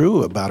was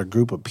true about a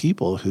group of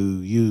people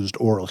who used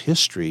oral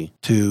history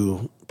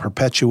to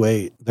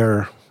perpetuate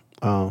their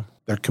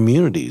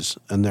communities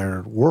and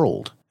their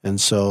world. And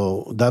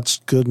so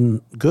that's good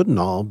and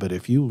all, but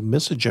if you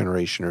miss a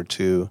generation or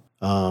two,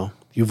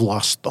 you've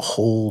lost the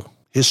whole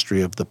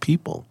history of the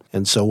people.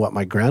 And so what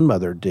my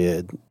grandmother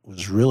did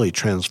was really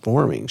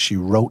transforming. She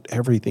wrote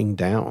everything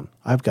down.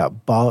 I've got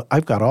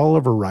all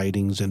of her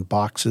writings in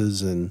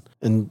boxes, and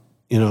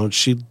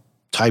she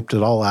typed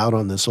it all out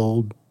on this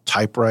old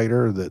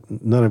typewriter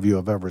that none of you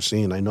have ever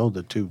seen. I know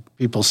the two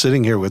people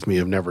sitting here with me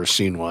have never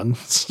seen one.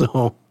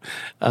 So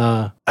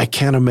I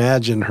can't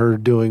imagine her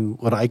doing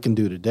what I can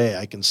do today.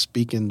 I can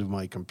speak into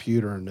my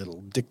computer and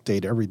it'll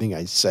dictate everything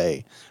I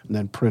say and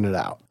then print it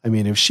out. I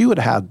mean, if she would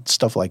have had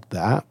stuff like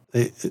that,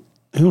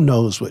 who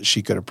knows what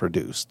she could have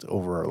produced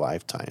over her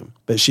lifetime.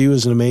 But she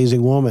was an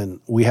amazing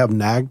woman. We have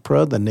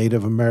NAGPRA, the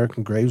Native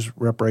American Graves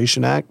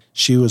Reparation Act.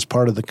 She was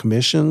part of the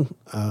commission,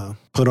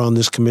 put on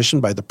this commission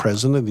by the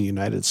President of the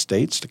United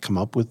States to come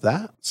up with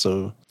that.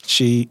 So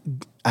she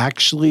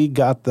actually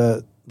got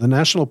the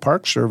National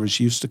Park Service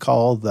used to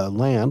call the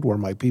land where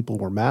my people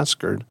were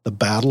massacred the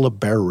Battle of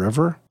Bear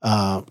River.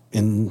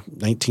 In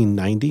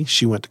 1990,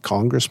 she went to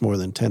Congress more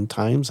than 10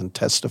 times and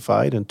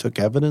testified and took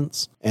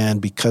evidence.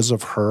 And because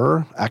of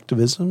her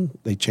activism,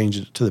 they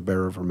changed it to the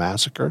Bear River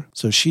Massacre.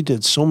 So she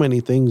did so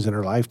many things in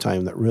her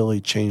lifetime that really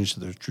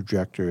changed the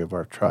trajectory of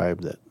our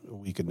tribe that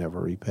we could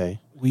never repay.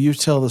 Will you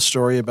tell the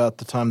story about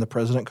the time the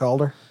president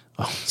called her?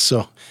 Oh,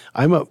 so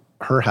I'm a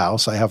her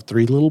house. I have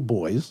 3 little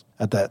boys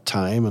at that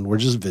time, and we're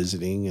just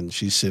visiting, and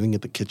she's sitting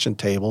at the kitchen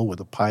table with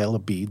a pile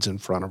of beads in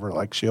front of her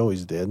like she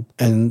always did.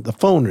 And the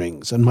phone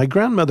rings, and my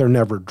grandmother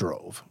never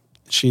drove.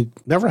 She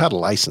never had a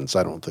license,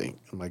 I don't think.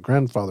 And my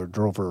grandfather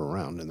drove her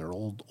around in their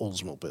old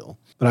Oldsmobile.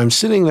 But I'm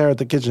sitting there at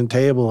the kitchen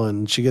table,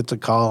 and she gets a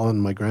call,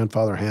 and my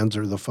grandfather hands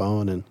her the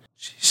phone, and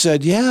she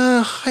said,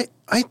 yeah,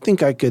 I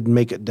think I could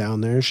make it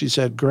down there. She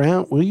said,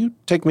 Grant, will you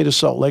take me to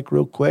Salt Lake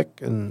real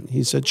quick? And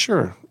he said,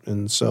 sure.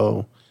 And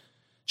so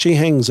she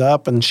hangs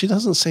up, and she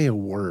doesn't say a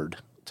word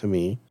to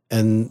me.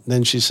 And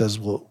then she says,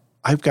 well,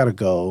 I've got to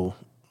go.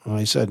 And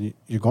I said,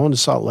 you're going to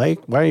Salt Lake?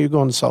 Why are you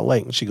going to Salt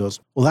Lake? And she goes,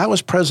 well, that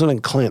was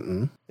President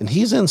Clinton, and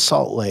he's in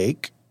Salt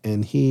Lake,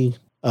 and he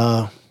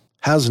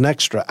has an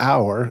extra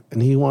hour,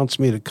 and he wants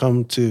me to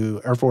come to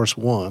Air Force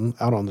One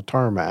out on the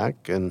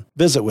tarmac and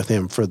visit with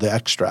him for the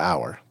extra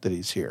hour that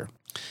he's here.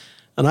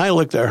 And I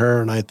looked at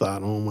her, and I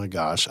thought, oh, my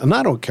gosh. And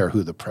I don't care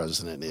who the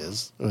president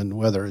is and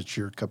whether it's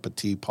your cup of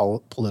tea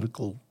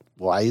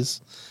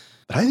political-wise.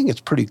 But I think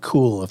it's pretty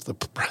cool if the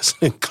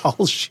president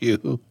calls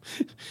you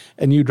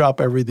and you drop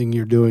everything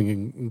you're doing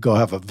and go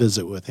have a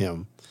visit with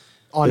him.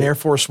 On Air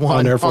Force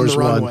One, on the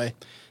runway.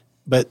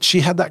 But she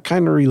had that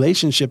kind of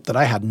relationship that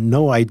I had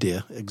no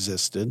idea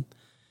existed.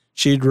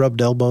 She'd rubbed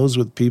elbows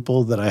with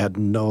people that I had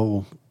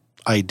no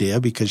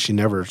idea because she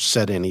never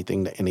said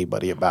anything to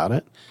anybody about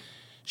it.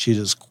 She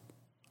just,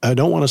 I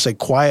don't want to say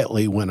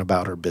quietly, went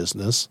about her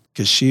business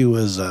because she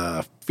was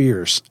a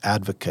fierce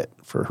advocate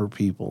for her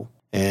people.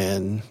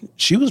 And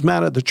she was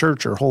mad at the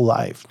church her whole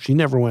life. She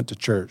never went to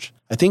church.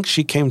 I think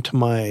she came to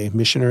my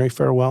missionary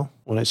farewell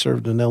when I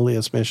served in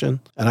LDS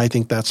mission. And I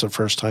think that's the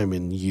first time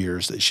in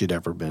years that she'd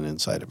ever been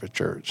inside of a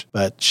church.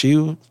 But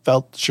she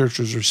felt the church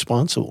was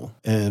responsible,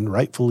 and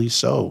rightfully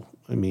so.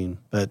 I mean,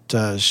 but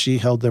she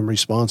held them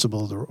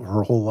responsible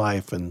her whole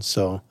life. And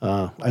so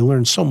I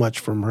learned so much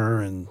from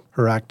her and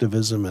her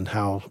activism and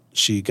how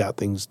she got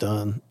things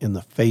done in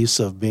the face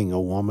of being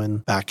a woman.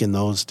 Back in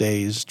those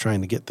days,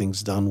 trying to get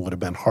things done would have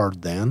been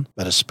hard then,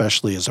 but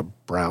especially as a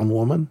brown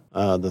woman,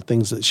 the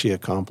things that she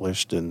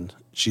accomplished. And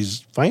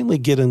she's finally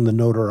getting the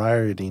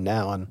notoriety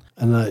now.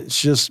 And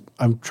it's just,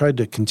 I'm trying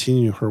to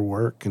continue her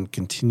work and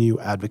continue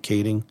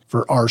advocating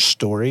for our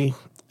story.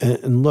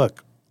 And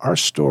look, our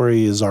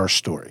story is our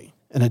story.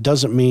 And it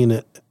doesn't mean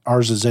that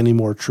ours is any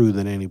more true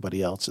than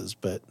anybody else's.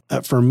 But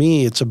for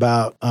me, it's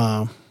about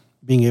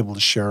being able to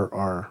share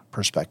our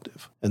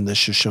perspective and the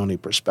Shoshone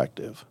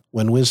perspective.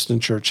 When Winston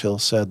Churchill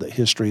said that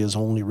history is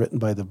only written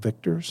by the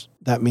victors,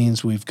 that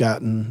means we've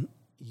gotten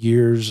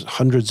years,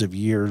 hundreds of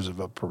years of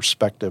a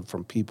perspective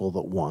from people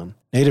that won.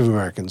 Native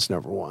Americans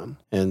never won.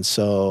 And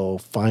so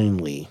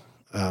finally,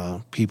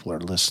 people are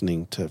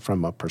listening to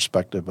from a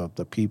perspective of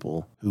the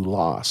people who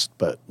lost,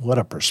 but what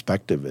a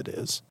perspective it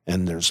is.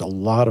 And there's a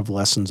lot of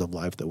lessons of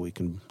life that we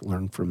can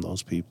learn from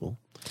those people.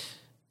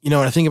 You know,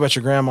 when I think about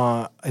your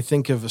grandma, I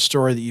think of a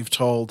story that you've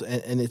told,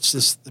 and it's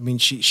this, I mean,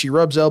 she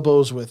rubs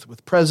elbows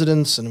with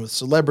presidents and with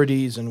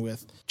celebrities and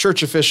with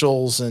church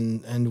officials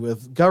and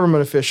with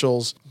government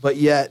officials, but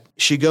yet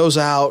she goes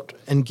out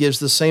and gives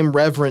the same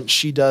reverence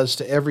she does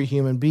to every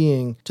human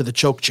being to the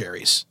choke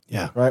cherries.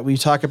 Yeah. Right? Will you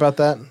talk about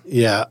that?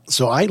 Yeah.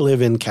 So I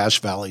live in Cache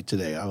Valley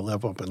today. I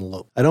live up in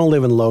I don't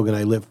live in Logan.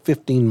 I live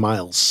 15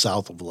 miles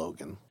south of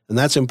Logan. And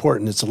that's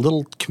important. It's a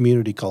little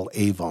community called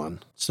Avon.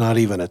 It's not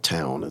even a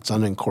town. It's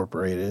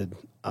unincorporated.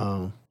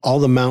 All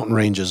the mountain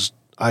ranges,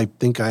 I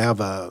think I have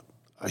a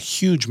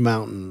huge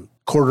mountain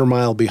quarter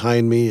mile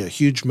behind me, a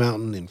huge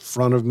mountain in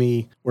front of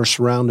me. We're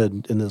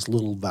surrounded in this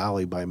little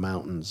valley by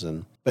mountains.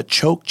 But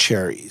choke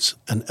cherries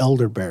and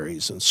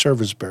elderberries and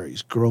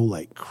serviceberries grow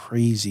like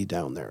crazy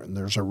down there. And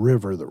there's a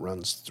river that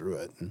runs through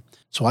it. And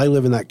so I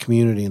live in that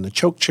community, and the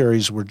choke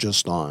cherries were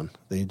just on.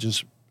 They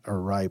just are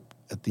ripe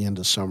at the end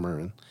of summer.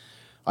 And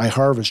I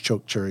harvest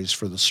choke cherries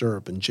for the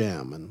syrup and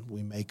jam, and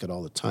we make it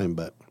all the time.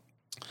 But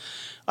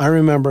I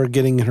remember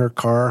getting in her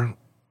car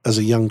as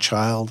a young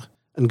child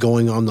and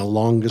going on the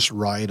longest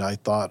ride, I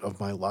thought, of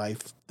my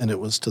life. And it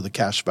was to the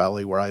Cache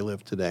Valley where I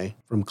live today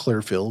from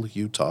Clearfield,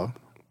 Utah.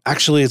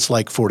 Actually, it's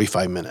like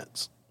 45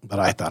 minutes, but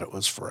I thought it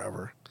was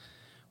forever.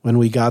 When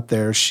we got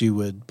there, she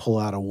would pull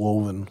out a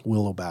woven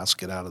willow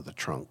basket out of the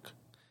trunk,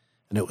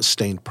 and it was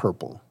stained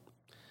purple.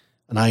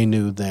 And I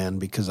knew then,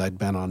 because I'd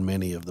been on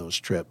many of those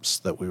trips,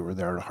 that we were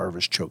there to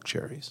harvest choke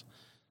cherries,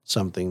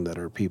 something that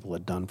our people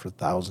had done for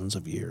thousands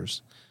of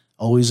years,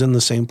 always in the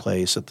same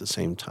place at the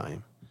same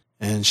time.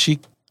 And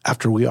she,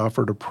 after we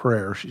offered a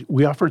prayer,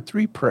 we offered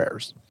 3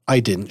 prayers. I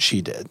didn't,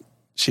 she did.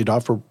 She'd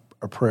offer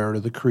a prayer to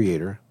the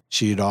Creator.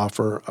 She'd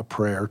offer a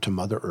prayer to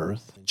Mother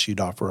Earth. And she'd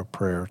offer a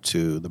prayer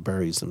to the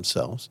berries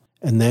themselves.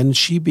 And then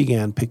she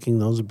began picking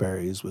those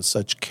berries with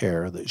such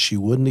care that she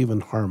wouldn't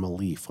even harm a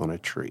leaf on a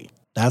tree.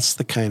 That's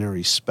the kind of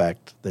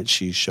respect that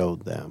she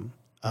showed them,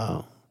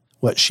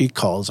 what she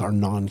calls our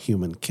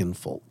non-human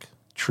kinfolk.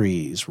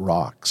 Trees,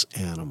 rocks,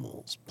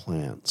 animals,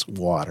 plants,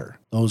 water.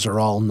 Those are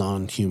all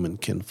non-human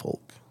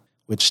kinfolk,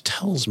 which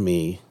tells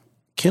me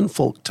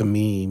kinfolk to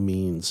me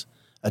means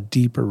a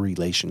deeper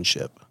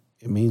relationship.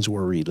 It means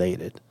we're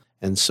related.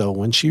 And so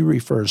when she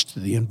refers to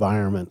the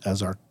environment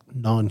as our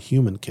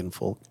non-human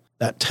kinfolk,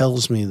 that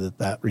tells me that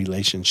that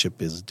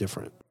relationship is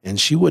different. And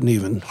she wouldn't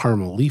even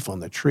harm a leaf on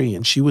the tree.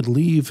 And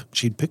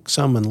she'd pick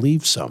some and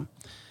leave some.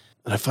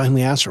 And I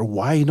finally asked her,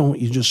 why don't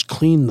you just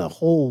clean the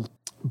whole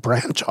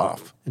branch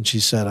off? And she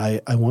said,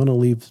 I want to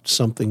leave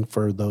something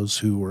for those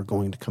who were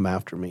going to come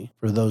after me,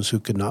 for those who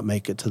could not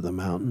make it to the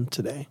mountain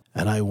today.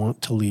 And I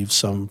want to leave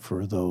some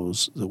for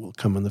those that will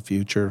come in the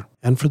future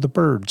and for the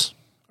birds,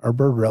 our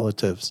bird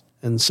relatives.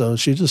 And so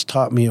she just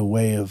taught me a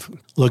way of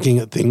looking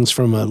at things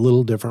from a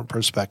little different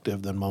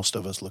perspective than most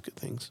of us look at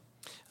things.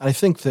 I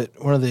think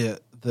that one of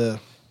the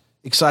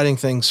exciting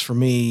things for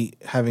me,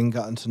 having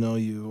gotten to know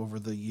you over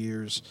the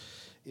years,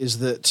 is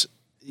that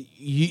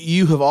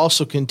you have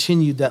also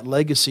continued that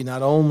legacy,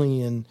 not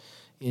only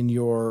in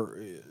your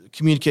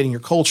communicating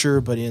your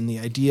culture, but in the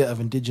idea of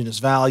indigenous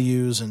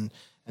values and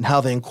how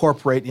they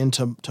incorporate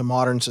into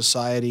modern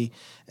society.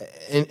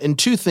 And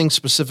two things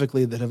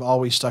specifically that have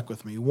always stuck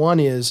with me. One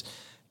is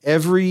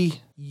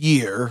every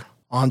year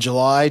on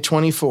July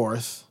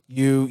 24th,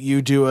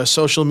 you do a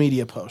social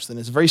media post, and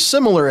it's very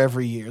similar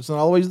every year. It's not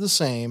always the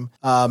same.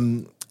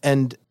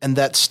 And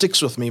that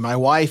sticks with me. My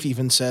wife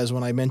even says,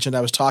 when I mentioned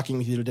I was talking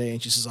with you today,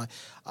 and she says,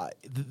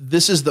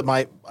 this is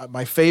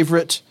my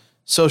favorite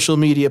social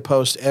media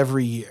post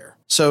every year.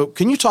 So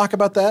can you talk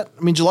about that?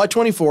 I mean, July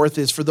 24th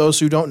is, for those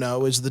who don't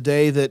know, is the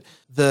day that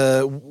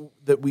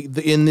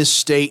in this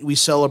state we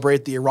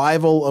celebrate the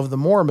arrival of the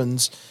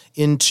Mormons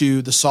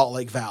into the Salt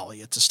Lake Valley.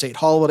 It's a state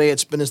holiday.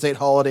 It's been a state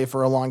holiday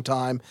for a long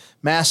time.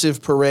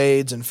 Massive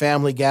parades and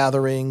family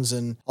gatherings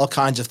and all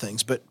kinds of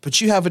things.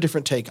 But you have a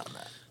different take on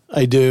that.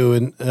 I do,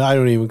 and I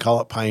don't even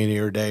call it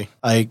Pioneer Day.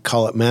 I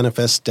call it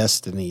Manifest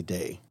Destiny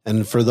Day.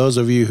 And for those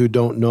of you who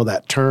don't know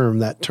that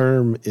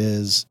term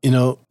is,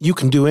 you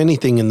can do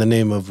anything in the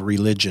name of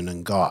religion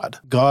and God.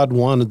 God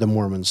wanted the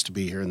Mormons to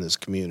be here in this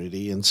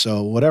community, and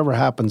so whatever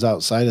happens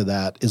outside of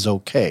that is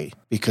okay,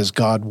 because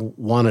God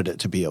wanted it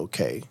to be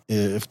okay.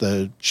 If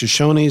the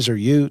Shoshones or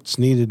Utes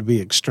needed to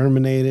be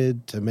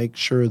exterminated to make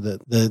sure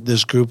that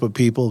this group of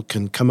people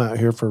can come out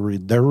here for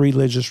their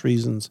religious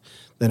reasons,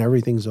 then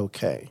everything's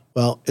okay.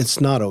 Well,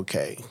 it's not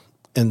okay.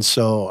 And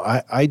so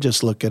I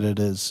just look at it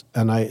as,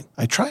 and I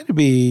try to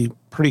be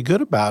pretty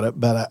good about it,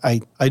 but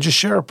I just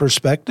share a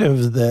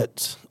perspective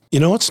that,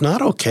 it's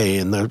not okay.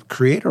 And the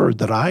creator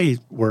that I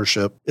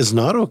worship is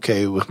not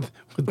okay with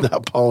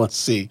that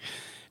policy.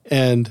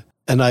 And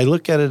I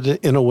look at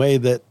it in a way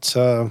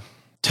that,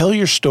 tell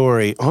your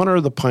story, honor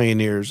the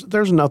pioneers.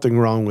 There's nothing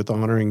wrong with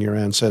honoring your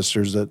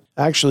ancestors that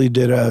actually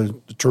did a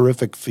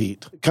terrific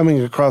feat.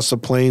 Coming across the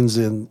plains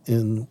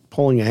in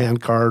pulling a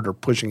handcart or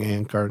pushing a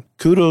handcart,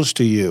 kudos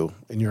to you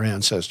and your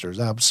ancestors,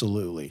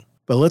 absolutely.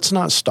 But let's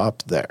not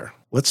stop there.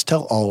 Let's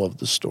tell all of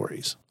the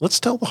stories.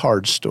 Let's tell the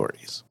hard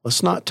stories.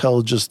 Let's not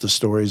tell just the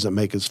stories that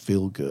make us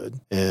feel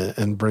good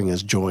and bring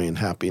us joy and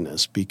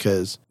happiness,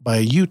 because by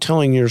you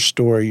telling your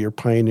story, your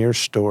pioneer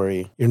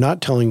story, you're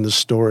not telling the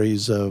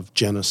stories of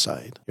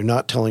genocide. You're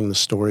not telling the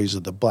stories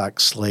of the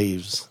black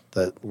slaves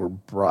that were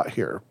brought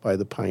here by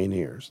the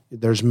pioneers.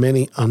 There's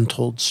many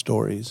untold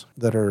stories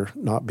that are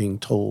not being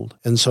told.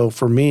 And so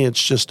for me,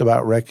 it's just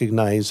about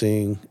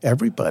recognizing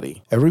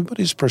everybody.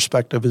 Everybody's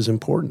perspective is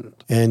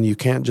important, and you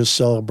can't just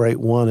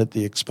celebrate one at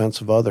the expense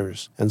of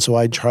others. And so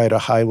I try to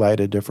highlight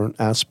a different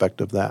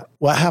aspect of that.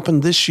 What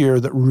happened this year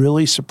that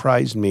really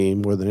surprised me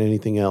more than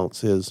anything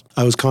else is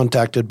I was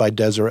contacted by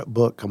Deseret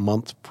Book a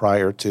month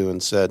prior to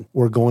and said,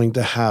 we're going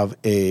to have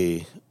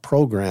a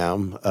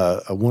program,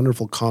 a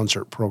wonderful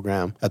concert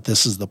program at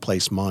This Is the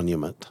Place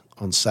Monument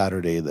on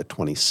Saturday the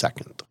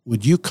 22nd.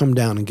 Would you come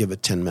down and give a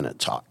 10-minute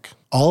talk?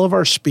 All of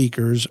our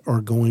speakers are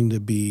going to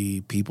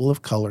be people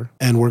of color,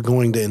 and we're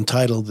going to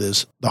entitle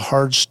this The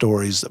Hard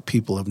Stories That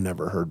People Have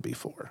Never Heard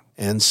Before.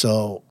 And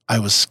so I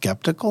was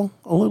skeptical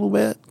a little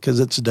bit because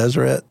it's a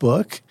Deseret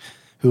Book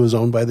who is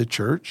owned by the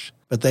church.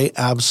 But they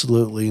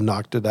absolutely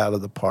knocked it out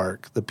of the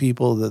park. The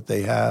people that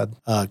they had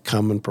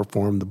come and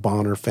perform, the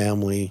Bonner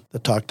family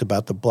that talked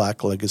about the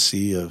black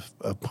legacy of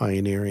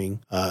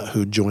pioneering,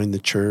 who joined the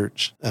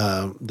church.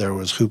 There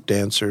was hoop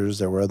dancers.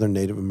 There were other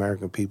Native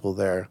American people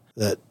there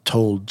that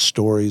told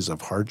stories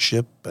of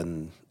hardship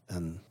and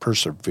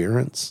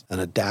perseverance and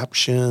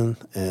adaptation.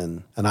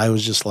 And I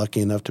was just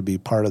lucky enough to be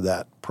part of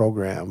that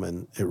program,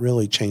 and it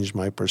really changed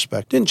my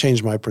perspective. Didn't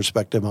change my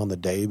perspective on the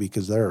day,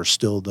 because there are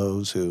still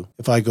those who,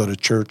 if I go to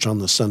church on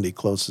the Sunday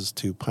closest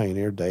to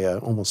Pioneer Day, I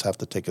almost have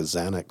to take a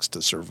Xanax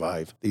to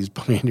survive these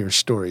pioneer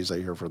stories I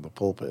hear from the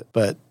pulpit.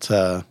 But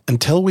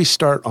until we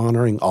start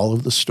honoring all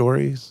of the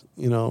stories,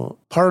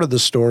 part of the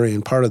story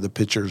and part of the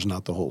picture is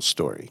not the whole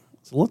story.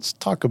 Let's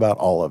talk about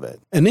all of it.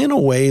 And in a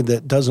way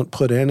that doesn't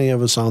put any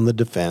of us on the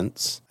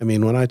defense. I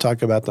mean, when I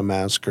talk about the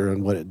massacre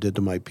and what it did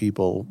to my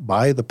people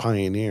by the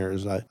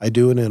pioneers, I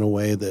do it in a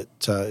way that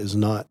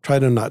try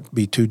to not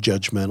be too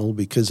judgmental,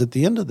 because at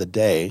the end of the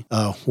day,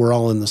 we're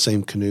all in the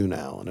same canoe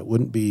now, and it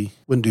wouldn't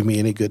do me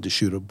any good to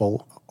shoot a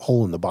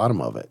hole in the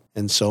bottom of it.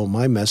 And so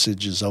my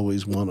message is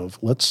always one of,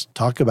 let's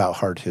talk about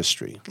hard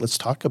history. Let's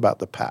talk about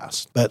the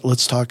past, but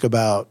let's talk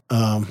about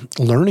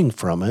learning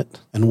from it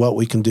and what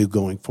we can do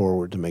going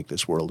forward to make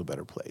this world a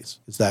better place.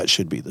 Because that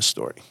should be the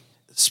story.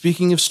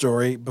 Speaking of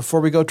story,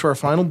 before we go to our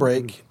final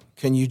break,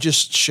 can you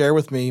just share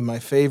with me my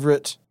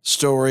favorite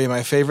story,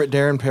 my favorite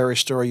Darren Parry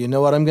story? You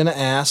know what I'm going to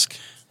ask.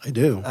 I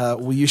do.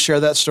 Will you share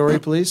that story,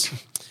 please?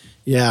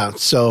 Yeah.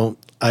 So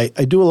I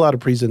do a lot of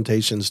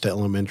presentations to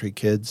elementary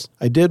kids.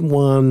 I did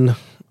one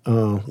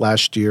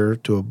last year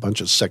to a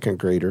bunch of second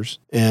graders,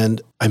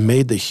 and I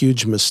made the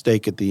huge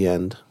mistake at the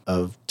end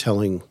of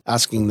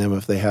asking them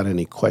if they had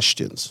any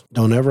questions.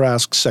 Don't ever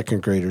ask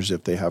second graders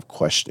if they have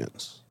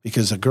questions,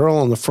 because a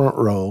girl in the front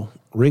row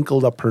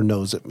wrinkled up her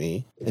nose at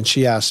me, and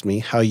she asked me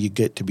how you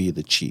get to be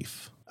the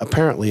chief.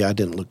 Apparently, I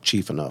didn't look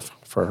chief enough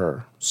for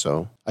her,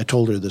 so I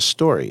told her this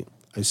story.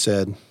 I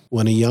said,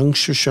 when a young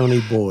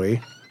Shoshone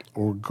boy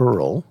or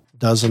girl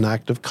does an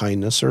act of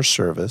kindness or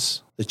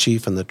service, the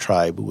chief and the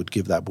tribe would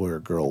give that boy or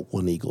girl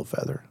one eagle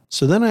feather.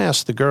 So then I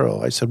asked the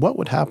girl, I said, what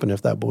would happen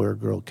if that boy or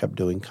girl kept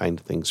doing kind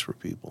things for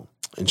people?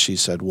 And she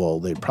said, well,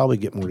 they'd probably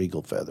get more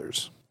eagle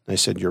feathers. And I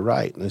said, you're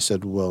right. And I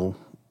said, well,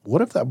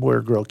 what if that boy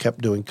or girl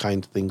kept doing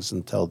kind things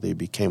until they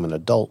became an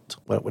adult?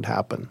 What would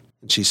happen?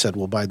 And she said,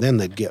 well, by then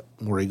they'd get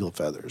more eagle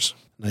feathers.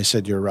 And I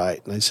said, you're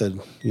right. And I said,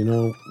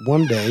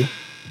 one day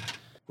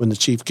when the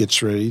chief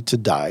gets ready to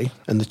die,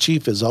 and the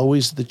chief is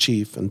always the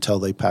chief until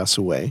they pass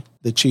away,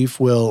 the chief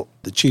will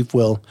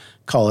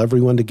call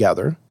everyone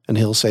together, and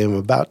he'll say, I'm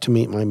about to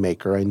meet my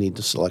maker. I need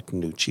to select a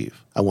new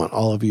chief. I want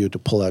all of you to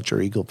pull out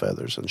your eagle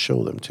feathers and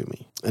show them to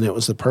me. And it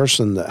was the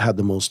person that had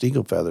the most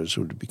eagle feathers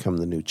who would become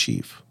the new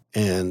chief.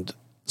 And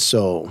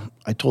so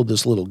I told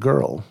this little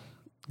girl,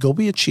 go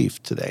be a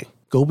chief today.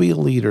 Go be a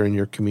leader in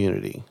your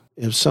community.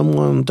 If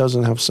someone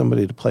doesn't have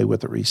somebody to play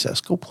with at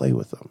recess, go play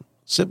with them.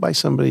 Sit by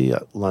somebody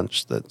at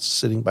lunch that's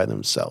sitting by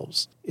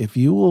themselves. If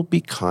you will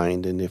be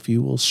kind and if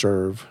you will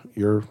serve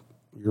your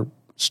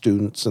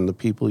students and the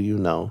people you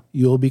know,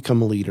 you'll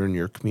become a leader in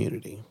your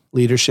community.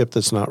 Leadership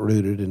that's not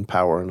rooted in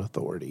power and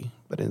authority,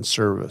 but in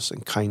service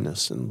and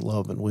kindness and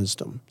love and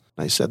wisdom.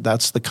 And I said,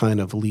 that's the kind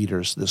of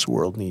leaders this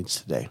world needs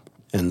today.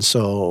 And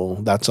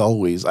so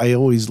I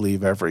always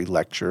leave every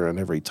lecture and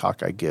every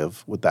talk I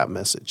give with that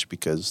message,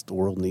 because the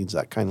world needs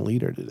that kind of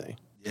leader today.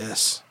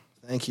 Yes.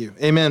 Thank you.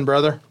 Amen,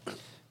 brother,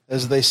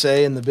 as they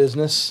say in the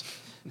business.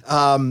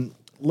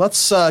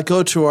 Let's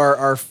go to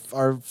our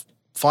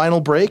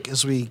final break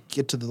as we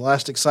get to the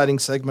last exciting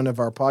segment of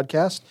our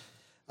podcast.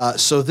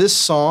 So this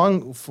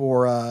song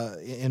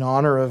in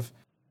honor of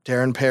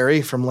Darren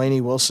Parry from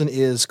Lainey Wilson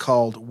is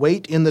called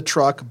Wait in the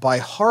Truck by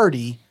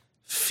Hardy,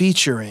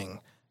 featuring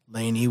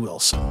Lainey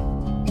Wilson.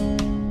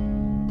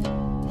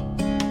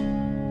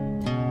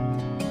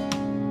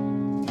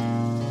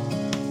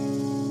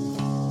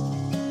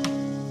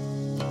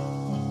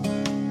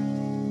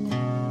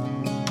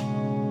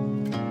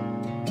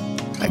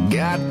 I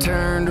got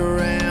turned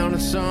around in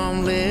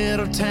some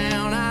little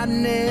town I'd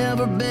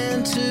never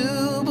been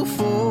to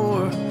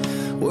before,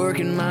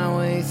 working my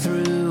way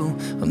through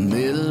a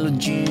middle of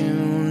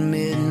June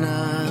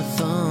midnight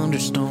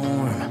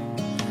thunderstorm.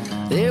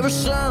 There was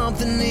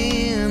something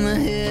in the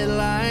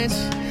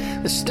headlights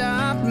that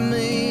stopped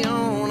me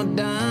on a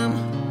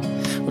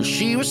dime. Well,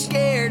 she was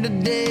scared to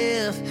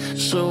death,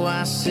 so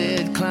I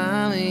said,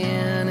 climb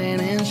in, and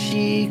then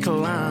she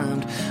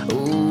climbed.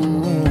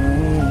 Oh,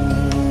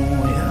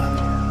 yeah.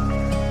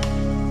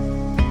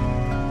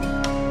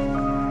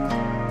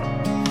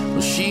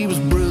 Well, she was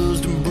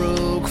bruised and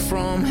broke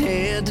from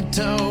head to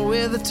toe,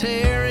 with a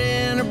tear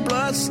in her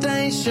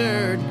bloodstained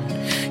shirt.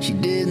 She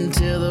didn't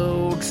tell the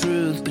whole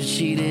truth, but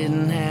she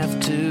didn't have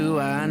to.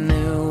 I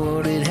knew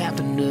what had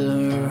happened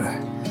to her.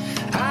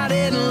 I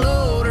didn't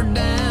load her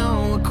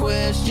down with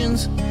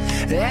questions.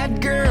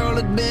 That girl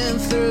had been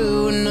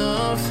through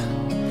enough.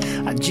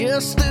 I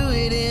just threw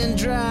it in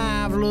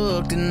drive,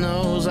 looked in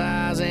those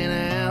eyes, and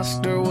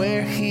asked her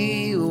where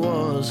he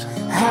was.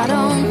 I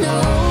don't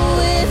know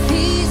if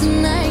he's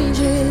an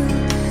angel,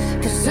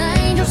 'cause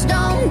angels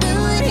don't do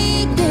what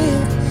he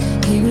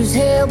did. He was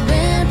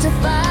hell-bent to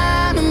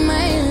find a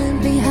man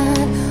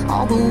behind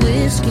all the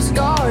whiskey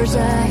scars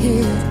I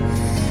hid.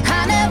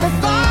 I never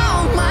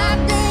thought my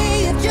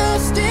day of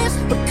justice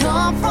would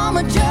come from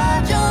a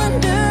judge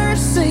under a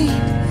seat,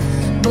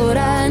 but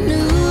I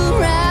knew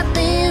right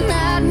then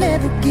I'd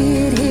never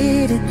get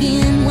hit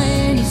again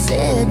when he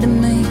said to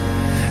me,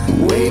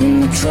 wait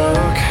in the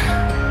truck,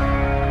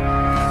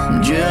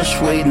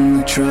 just wait in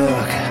the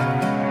truck.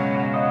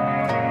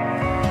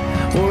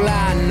 Well,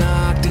 I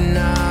knocked and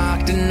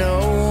knocked and no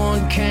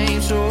one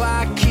came, so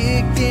I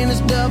kicked in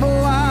his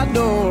double-wide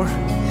door.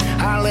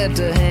 I let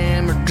the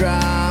hammer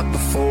drop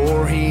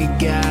before he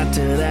got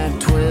to that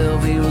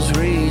 12 he was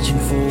reaching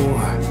for.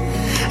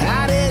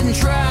 I didn't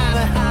try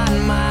to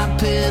hide my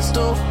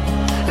pistol,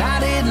 I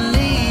didn't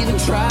even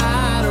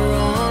try to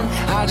run.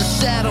 I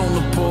just sat on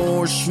the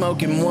porch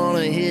smoking one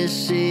of his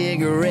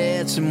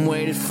cigarettes and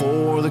waited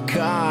for the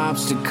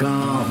cops to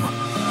come.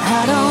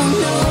 I don't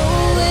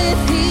know if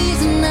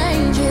he's an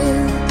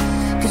angel,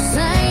 'cause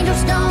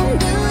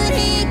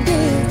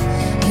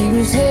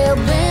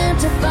hell-bent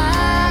to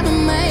find a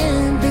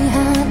man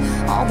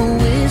behind all the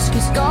whiskey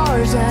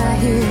scars I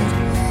hid.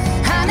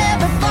 I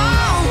never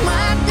thought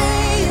my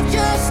day of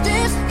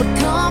justice would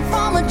come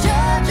from a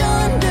judge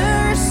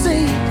under a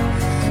seat,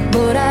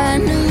 but I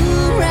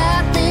knew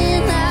right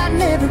then I'd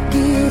never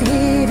get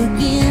hit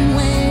again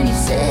when he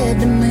said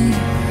to me,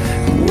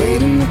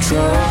 wait in the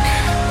truck,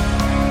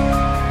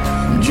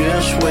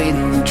 just wait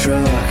in the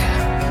truck.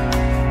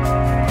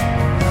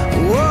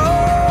 Whoa,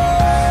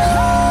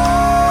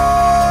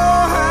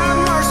 have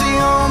mercy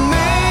on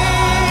me,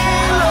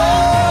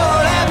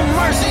 Lord, have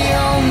mercy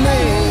on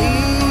me.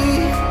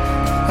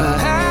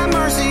 Have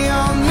mercy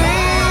on me,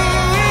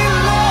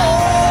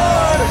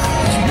 Lord.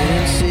 It's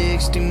been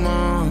 60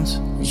 months,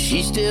 and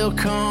she still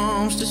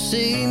comes to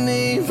see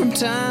me from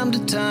time to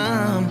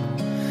time.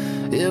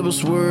 It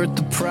was worth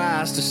the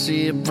price to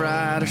see a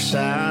brighter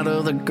side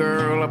of the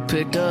girl I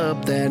picked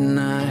up that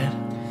night.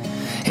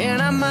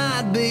 And I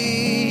might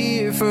be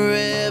here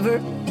forever.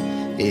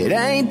 It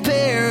ain't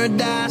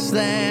paradise,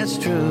 that's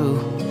true,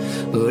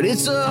 but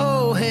it's a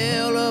whole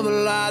hell of a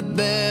lot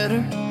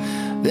better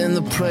than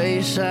the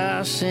place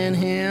I sent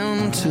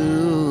him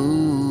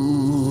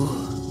to.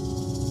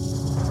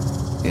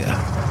 Yeah.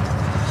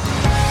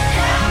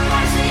 have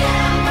mercy,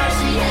 have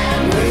mercy,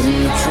 have Wait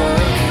in the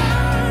truck,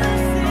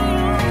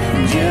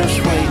 just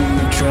wait in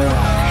the truck.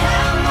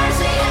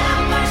 mercy,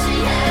 have mercy,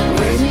 have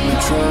Wait in the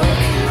truck,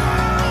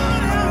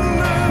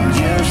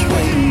 just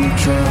wait in the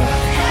truck.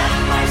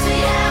 mercy,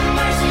 have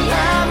mercy,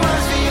 have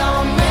mercy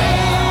on me,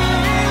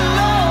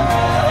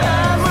 Lord,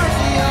 have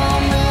mercy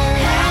on me.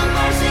 Have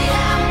mercy,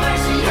 have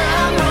mercy,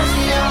 have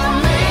mercy on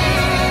me,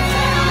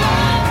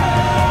 Lord,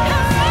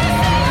 have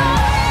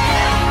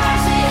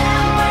mercy,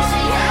 have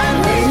mercy, have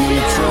Wait in mercy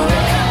the truck,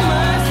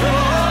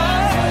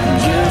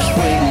 just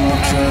wait in the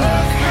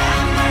truck.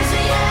 have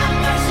mercy, have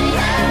mercy,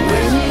 have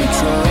Wait in the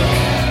truck,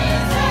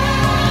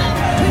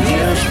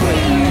 just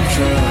wait in the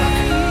truck.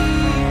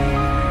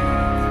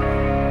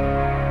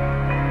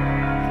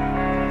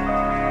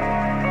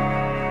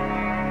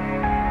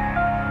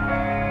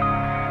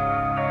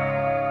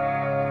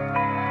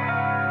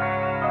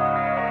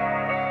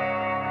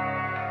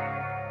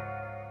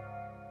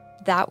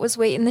 That was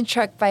Wait in the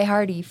Truck by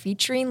Hardy,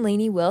 featuring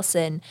Lainey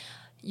Wilson.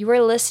 You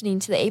are listening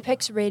to the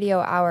Apex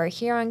Radio Hour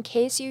here on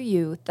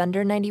KSUU,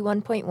 Thunder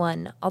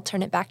 91.1. I'll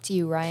turn it back to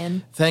you,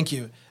 Ryan. Thank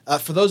you.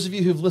 For those of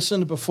you who've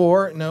listened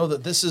before, know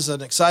that this is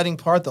an exciting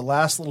part, the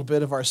last little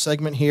bit of our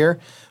segment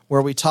here,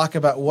 where we talk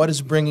about what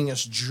is bringing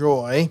us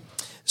joy.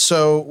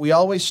 So we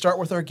always start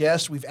with our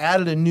guest. We've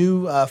added a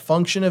new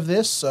function of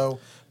this. So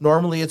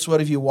normally it's what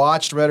have you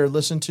watched, read, or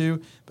listened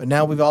to. But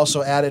now we've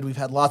also added, we've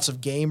had lots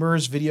of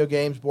gamers, video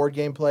games, board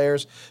game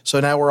players. So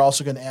now we're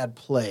also going to add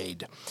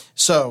played.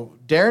 So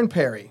Darren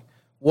Parry,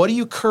 what are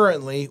you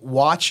currently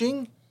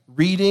watching,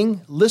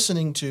 reading,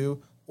 listening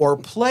to, or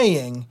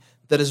playing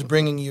that is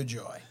bringing you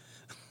joy?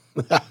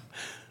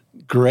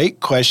 Great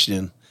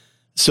question.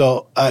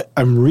 So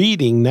I'm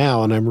reading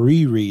now, and I'm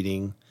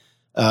rereading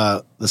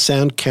the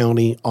Sound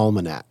County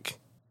Almanac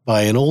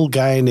by an old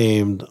guy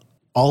named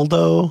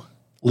Aldo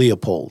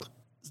Leopold.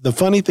 The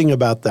funny thing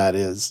about that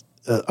is,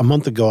 a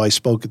month ago I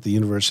spoke at the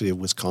University of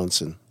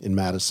Wisconsin in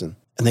Madison,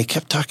 and they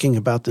kept talking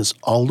about this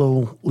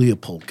Aldo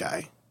Leopold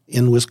guy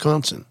in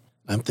Wisconsin.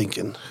 I'm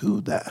thinking,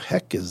 who the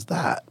heck is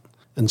that?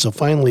 And so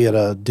finally at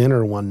a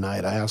dinner one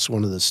night, I asked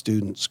one of the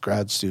students,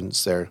 grad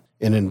students there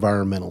in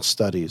environmental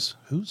studies,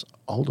 who's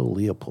Aldo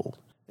Leopold?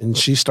 And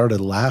she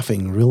started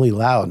laughing really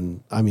loud,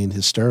 and I mean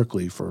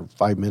hysterically, for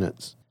 5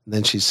 minutes. And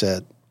then she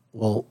said,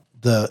 well,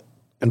 the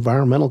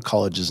environmental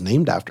college is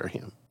named after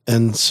him.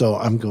 And so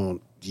I'm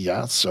going,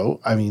 yeah, so?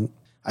 I mean,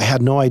 I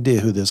had no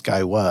idea who this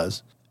guy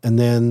was. And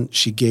then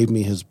she gave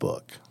me his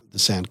book, the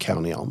Sand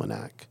County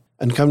Almanac.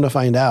 And come to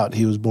find out,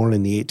 he was born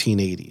in the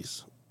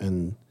 1880s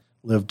and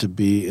lived to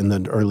be in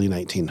the early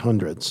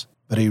 1900s.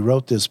 But he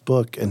wrote this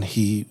book, and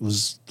he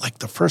was like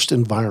the first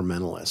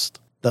environmentalist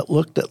that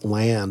looked at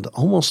land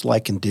almost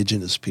like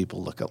indigenous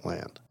people look at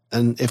land.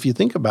 And if you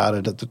think about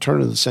it, at the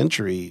turn of the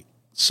century,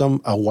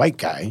 a white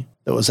guy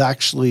that was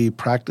actually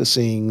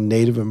practicing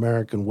Native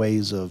American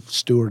ways of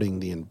stewarding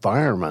the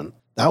environment,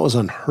 that was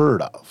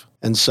unheard of.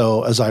 And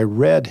so as I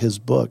read his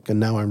book, and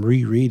now I'm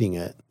rereading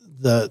it,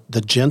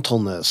 the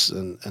gentleness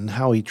and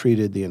how he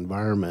treated the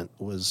environment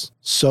was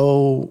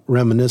so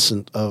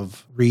reminiscent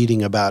of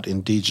reading about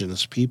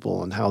indigenous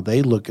people and how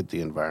they look at the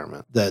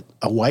environment, that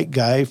a white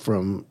guy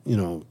from,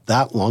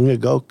 that long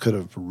ago could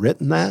have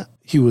written that.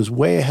 He was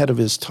way ahead of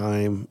his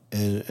time,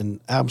 and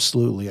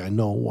absolutely I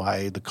know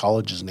why the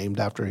college is named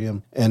after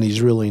him. And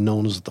he's really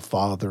known as the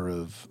father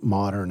of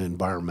modern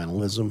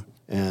environmentalism.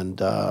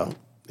 And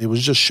it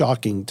was just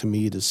shocking to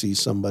me to see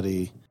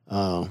somebody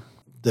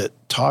that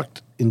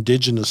talked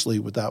indigenously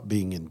without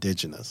being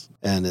indigenous.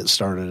 And it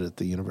started at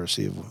the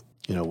University of,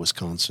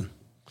 Wisconsin.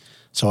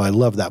 So I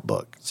love that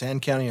book.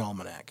 Sand County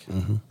Almanac.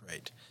 Mm-hmm.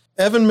 Great.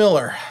 Evan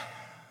Miller,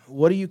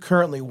 what are you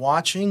currently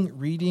watching,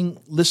 reading,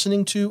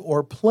 listening to,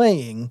 or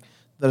playing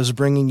that is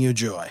bringing you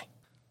joy?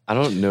 I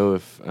don't know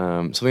if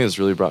something that's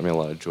really brought me a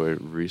lot of joy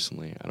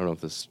recently. I don't know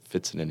if this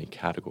fits in any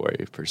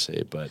category per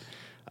se, but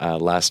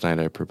last night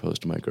I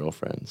proposed to my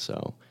girlfriend,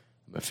 so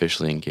I'm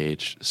officially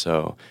engaged.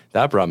 So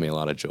that brought me a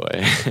lot of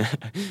joy.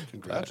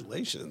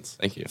 Congratulations.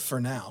 Thank you. For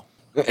now.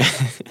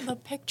 The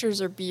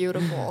pictures are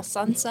beautiful.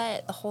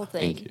 Sunset, the whole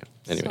thing. Thank you.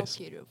 Anyways. So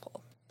beautiful.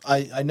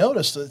 I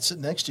noticed that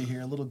sitting next to you here,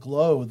 a little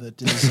glow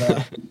that is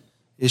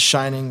is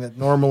shining that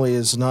normally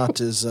is not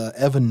as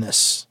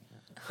evenness.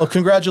 Well,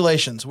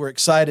 congratulations. We're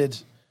excited.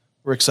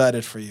 We're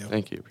excited for you.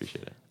 Thank you.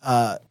 Appreciate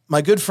it.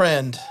 My good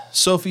friend,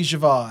 Sophie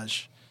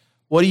Javage,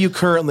 what are you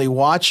currently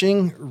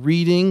watching,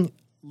 reading,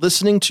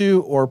 listening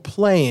to, or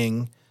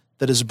playing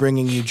that is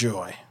bringing you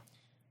joy?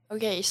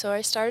 Okay, so I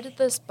started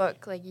this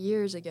book like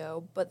years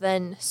ago, but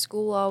then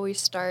school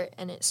always start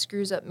and it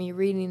screws up me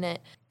reading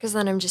it because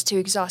then I'm just too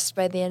exhausted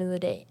by the end of the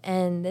day.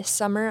 And this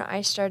summer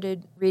I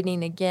started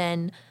reading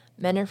again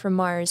Men Are From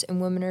Mars and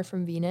Women Are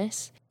From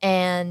Venus.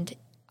 And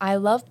I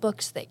love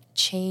books that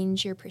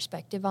change your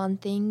perspective on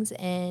things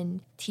and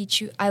teach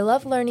you. I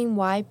love learning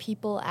why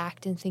people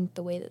act and think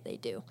the way that they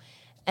do.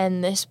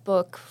 And this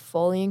book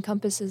fully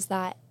encompasses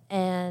that.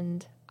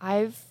 And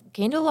I've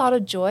gained a lot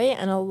of joy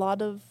and a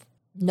lot of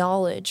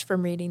knowledge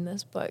from reading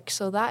this book.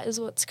 So that is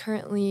that's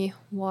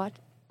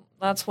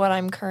what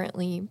I'm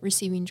currently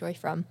receiving joy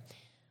from.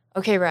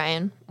 Okay,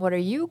 Ryan, what are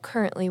you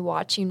currently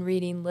watching,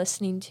 reading,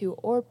 listening to,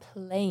 or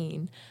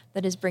playing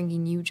that is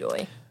bringing you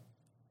joy?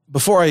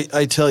 Before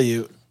I tell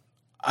you,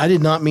 I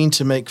did not mean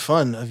to make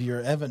fun of your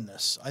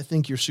evenness. I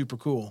think you're super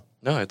cool.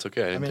 No, it's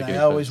okay. I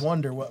always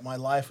wonder what my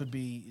life would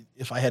be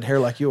if I had hair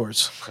like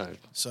yours. Right.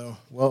 So,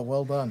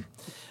 well done.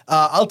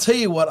 I'll tell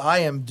you what I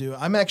am doing.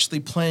 I'm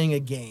actually playing a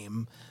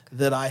game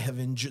that I have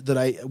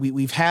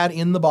we've had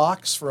in the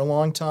box for a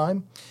long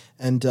time,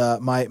 and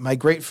my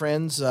great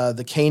friends,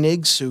 the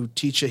Koenigs, who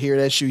teach here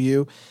at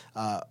SUU,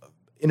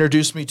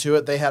 introduced me to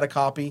it. They had a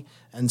copy,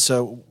 and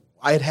so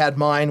I had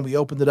mine. We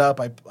opened it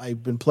up.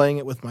 I've been playing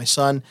it with my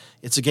son.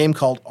 It's a game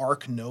called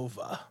Ark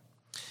Nova,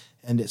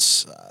 and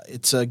it's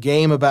a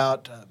game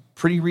about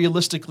pretty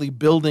realistically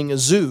building a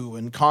zoo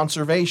and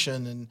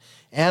conservation and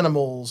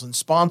animals and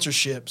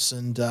sponsorships,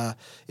 and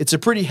it's a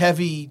pretty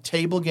heavy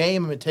table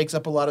game. I mean, it takes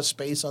up a lot of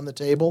space on the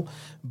table,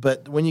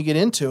 but when you get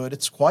into it,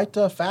 it's quite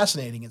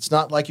fascinating. It's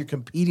not like you're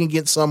competing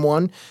against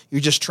someone.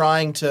 You're just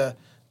trying to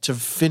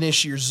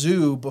finish your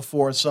zoo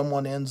before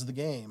someone ends the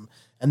game.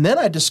 And then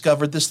I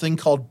discovered this thing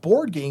called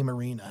Board Game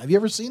Arena. Have you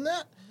ever seen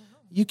that?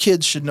 You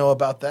kids should know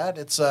about that.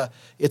 It's an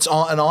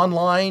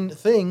online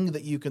thing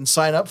that you can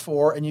sign up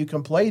for, and you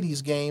can play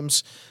these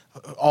games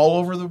all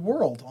over the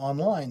world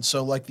online.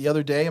 So like the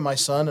other day, my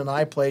son and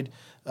I played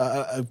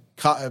a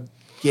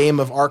game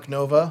of Ark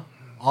Nova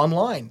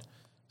online.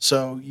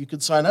 So you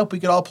could sign up.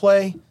 We could all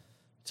play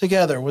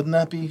together. Wouldn't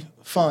that be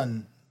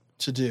fun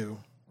to do,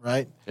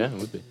 right? Yeah, it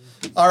would be.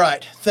 All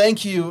right.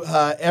 Thank you,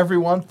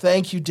 everyone.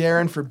 Thank you,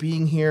 Darren, for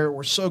being here.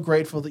 We're so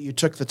grateful that you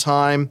took the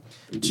time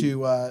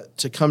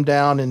to come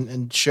down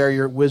and share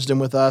your wisdom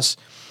with us.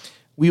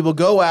 We will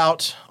go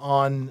out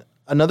on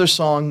another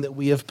song that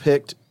we have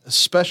picked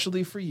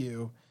especially for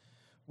you,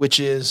 which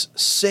is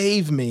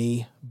Save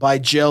Me by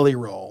Jelly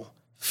Roll,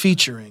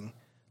 featuring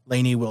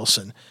Lainey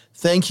Wilson.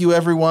 Thank you,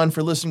 everyone,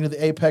 for listening to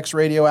the Apex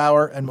Radio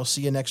Hour, and we'll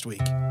see you next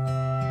week.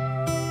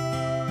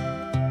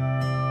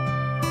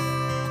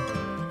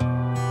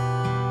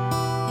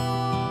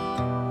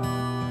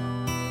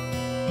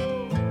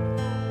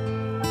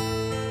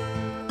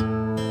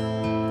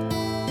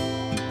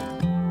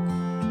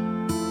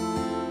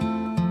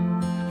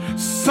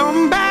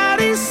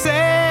 Somebody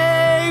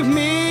save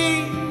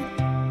me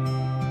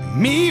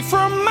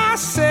from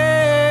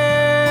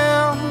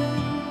myself.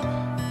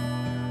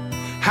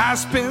 I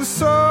spent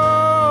so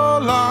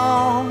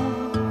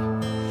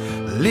long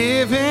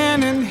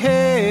living in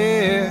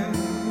hell.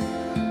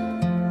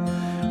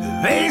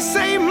 They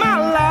say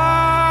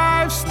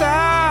my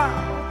lifestyle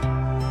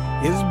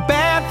is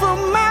bad for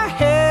my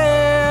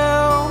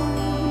health.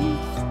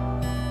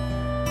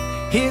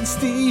 It's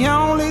the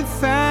only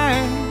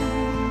thing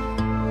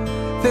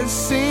that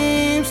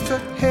seems to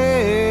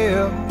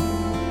help.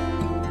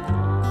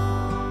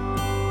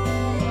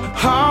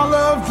 All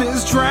of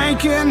this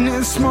drinking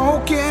and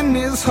smoking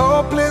is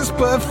hopeless,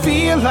 but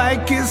feel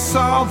like it's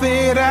all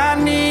that I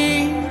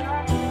need.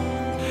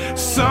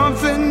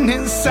 Something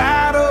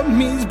inside of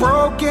me's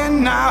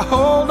broken. I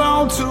hold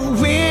on to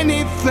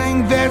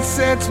anything that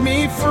sets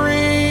me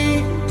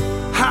free.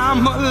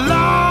 I'm a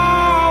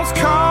lost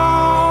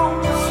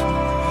cause.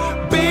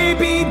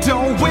 Baby,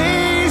 don't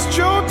waste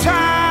your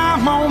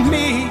time on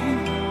me.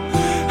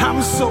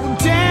 I'm so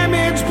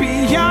damaged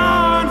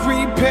beyond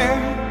repair.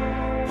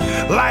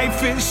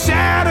 Life has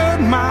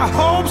shattered my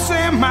hopes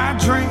and my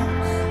dreams.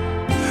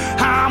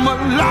 I'm a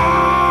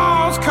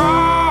lost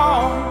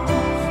cause.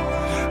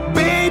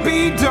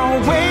 Baby,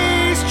 don't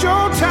waste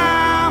your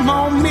time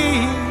on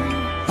me.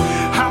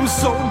 I'm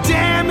so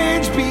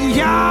damaged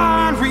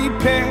beyond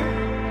repair.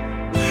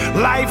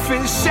 Life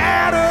has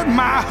shattered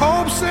my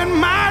hopes and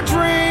my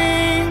dreams.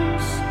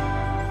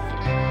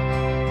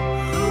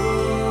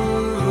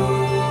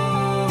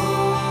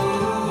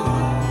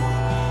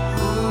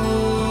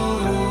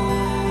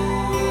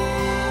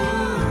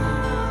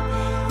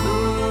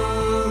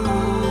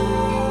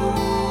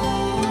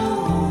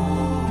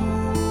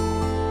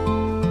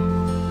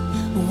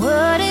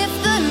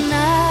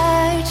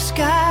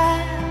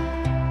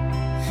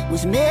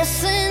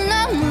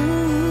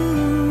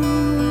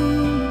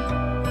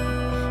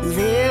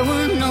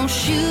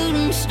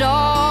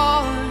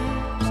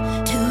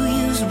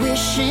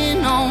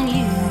 wishing on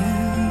you.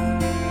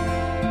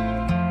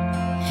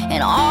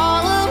 And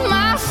all of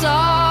my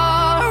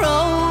sorrows,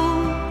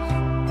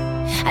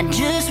 I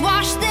just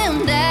wash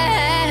them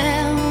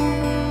down.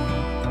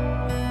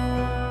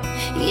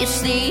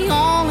 It's the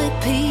only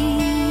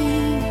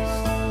peace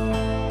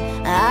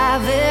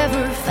I've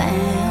ever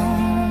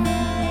found.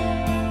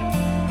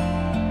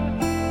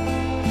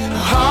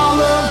 All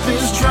of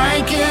this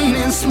drinking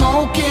and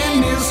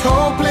smoking is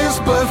hopeless,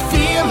 but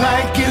feel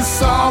like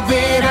it's all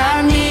that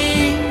I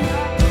need.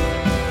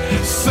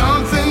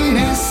 Something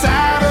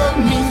inside of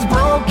me's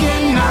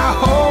broken. I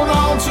hold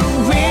on to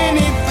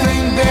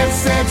anything that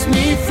sets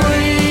me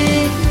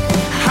free.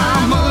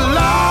 I'm a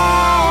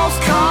lost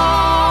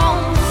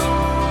cause.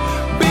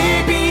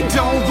 Baby,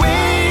 don't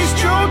waste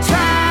your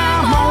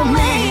time on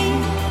me.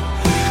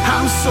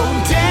 I'm so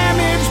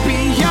damaged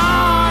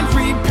beyond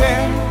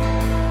repair.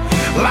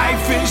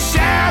 Life has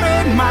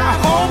shattered my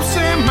hopes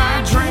and my